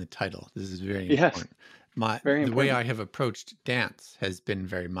dance in the title. This is very Yes, important. very The way important. I have approached dance has been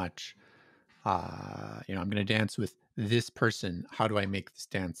very much, I'm going to dance with this person. How do I make this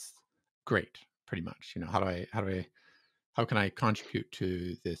dance great? Pretty much, how can I contribute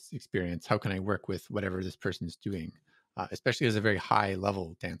to this experience? How can I work with whatever this person is doing? Especially as a very high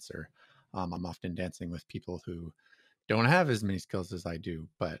level dancer, I'm often dancing with people who don't have as many skills as I do,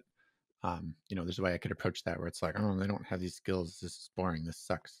 but there's a way I could approach that where it's like, oh, they don't have these skills. This is boring. This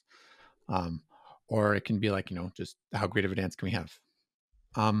sucks. Um, or it can be like, just how great of a dance can we have?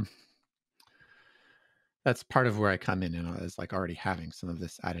 Um, that's part of where I come in, is like already having some of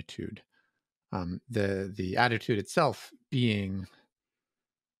this attitude. The attitude itself being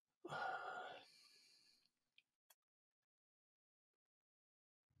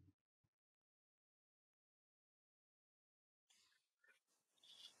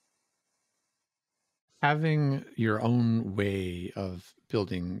having your own way of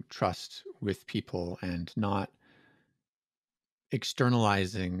building trust with people and not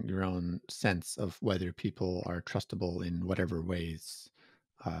externalizing your own sense of whether people are trustable in whatever ways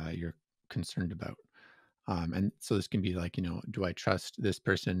you're concerned about. And so this can be like, do I trust this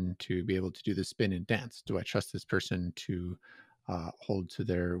person to be able to do the spin and dance? Do I trust this person to hold to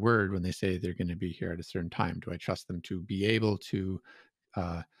their word when they say they're going to be here at a certain time? Do I trust them to be able to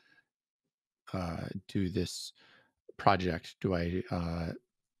uh, do this project? Do I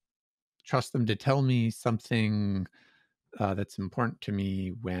trust them to tell me something that's important to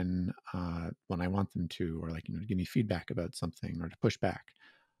me when I want them to, or like to give me feedback about something or to push back?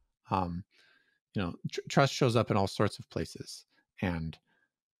 Um, trust shows up in all sorts of places, and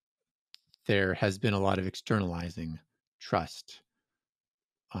there has been a lot of externalizing trust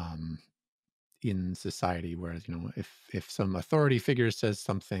um, in society, whereas if some authority figure says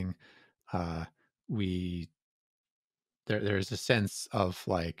something, uh, we there's a sense of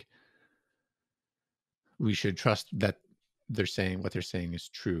like we should trust that what they're saying is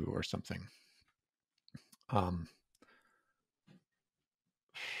true or something. Um,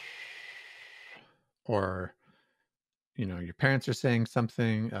 or your parents are saying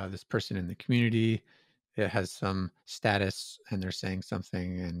something, this person in the community, it has some status and they're saying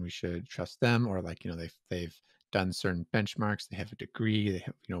something and we should trust them, or like they've done certain benchmarks, they have a degree, they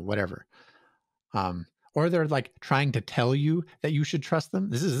have whatever. um or they're like trying to tell you that you should trust them.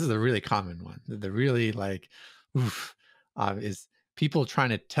 This is a really common one. The really like oof, is people trying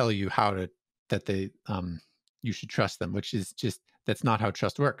to tell you that they you should trust them, which is just that's not how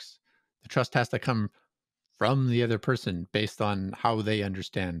trust works. The trust has to come from the other person based on how they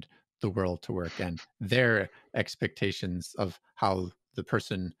understand the world to work and their expectations of how the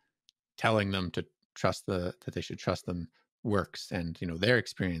person telling them to that they should trust them works, and their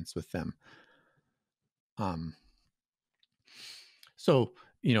experience with them. um so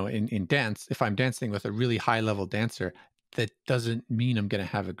in dance, if I'm dancing with a really high level dancer, that doesn't mean I'm going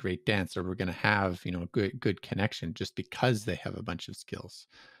to have a great dance or we're going to have a good connection just because they have a bunch of skills.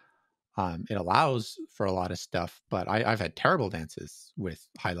 It allows for a lot of stuff, but I've had terrible dances with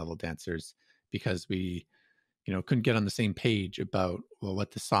high level dancers because we, couldn't get on the same page about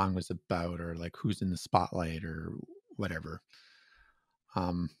what the song was about or like who's in the spotlight or whatever.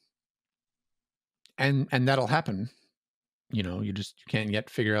 Um, and that'll happen. You can't yet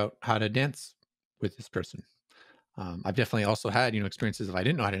figure out how to dance with this person. I've definitely also had experiences of I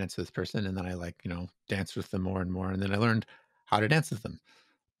didn't know how to dance with this person, and then I like danced with them more and more, and then I learned how to dance with them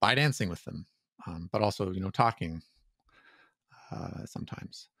by dancing with them, but also talking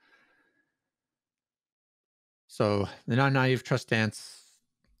sometimes. So the non-naive trust dance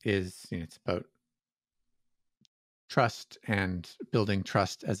is it's about trust and building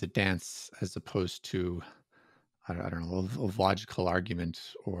trust as a dance, as opposed to I don't know of logical argument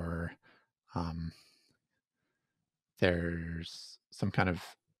or um, there's some kind of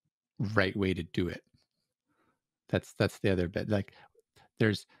right way to do it. That's the other bit. Like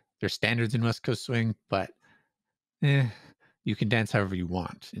there's standards in West Coast swing, but eh, you can dance however you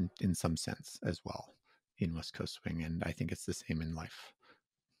want in some sense as well in West Coast swing, and I think it's the same in life.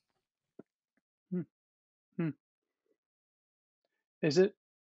 Hmm, hmm. Is it?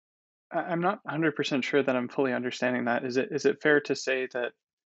 I'm not 100% sure that I'm fully understanding that. Is it fair to say that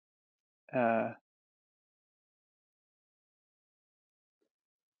uh,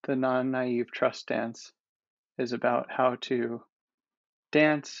 the non-naive trust dance is about how to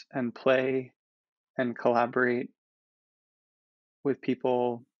dance and play and collaborate with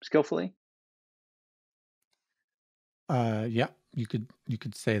people skillfully? Yeah, you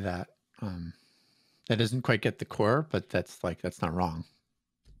could say that. Um, that doesn't quite get the core, but that's not wrong.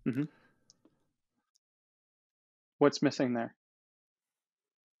 Hmm. What's missing there?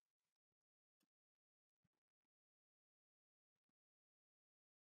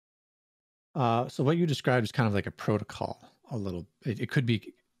 So what you described is kind of like a protocol. A little, it could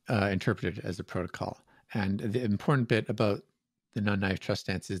be interpreted as a protocol. And the important bit about the non-knife trust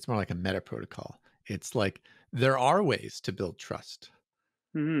stance is it's more like a meta protocol. It's like there are ways to build trust.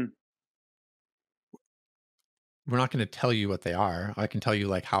 Hmm. We're not going to tell you what they are. I can tell you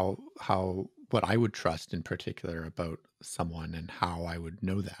like how what I would trust in particular about someone and how I would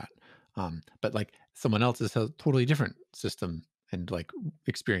know that. But like someone else has a totally different system and like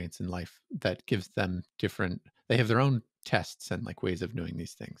experience in life that gives them different. They have their own tests and like ways of knowing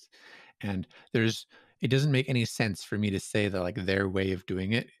these things. And there's it doesn't make any sense for me to say that like their way of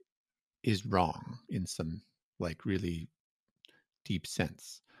doing it is wrong in some like really deep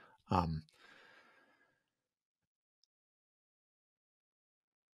sense. Um,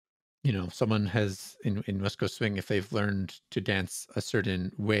 someone has in West Coast swing, if they've learned to dance a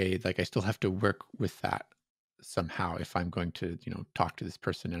certain way, like I still have to work with that somehow if I'm going to, talk to this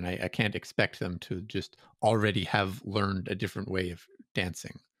person. And I can't expect them to just already have learned a different way of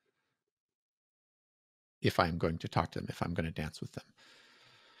dancing if I'm going to talk to them, if I'm going to dance with them.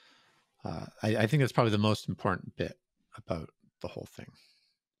 I think that's probably the most important bit about the whole thing.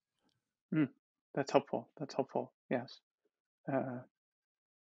 Mm. That's helpful. That's helpful. Yes. Uh,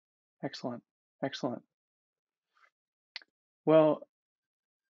 Excellent. Excellent. Well,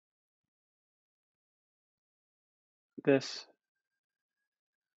 this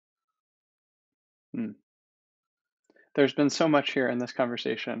mm, there's been so much here in this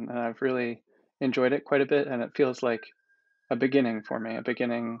conversation, and I've really enjoyed it quite a bit. And it feels like a beginning for me, a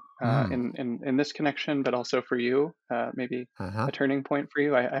beginning Mm. in this connection, but also for you, maybe Uh-huh. a turning point for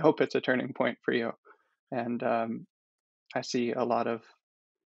you. I hope it's a turning point for you, and I see a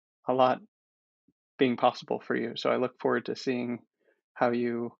lot being possible for you. So I look forward to seeing how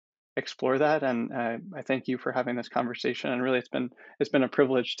you explore that, and I thank you for having this conversation. And really, it's been a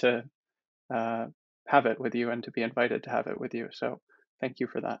privilege to uh, have it with you and to be invited to have it with you. So thank you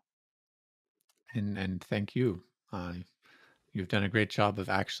for that. And thank you. You've done a great job of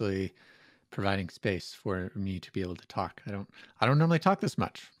actually providing space for me to be able to talk. I don't normally talk this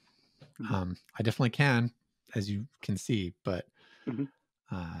much. Hmm. I definitely can, as you can see, but Hmm.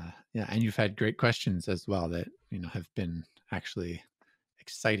 yeah, and you've had great questions as well that have been actually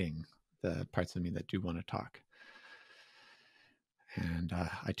exciting. The parts of me that do want to talk, and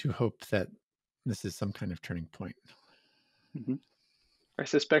I too hope that this is some kind of turning point. Hmm. I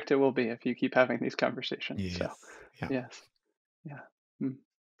suspect it will be if you keep having these conversations. So Yes, yeah. yes, yeah. Mm.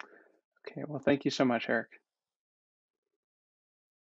 Okay. Well, thank you so much, Eric.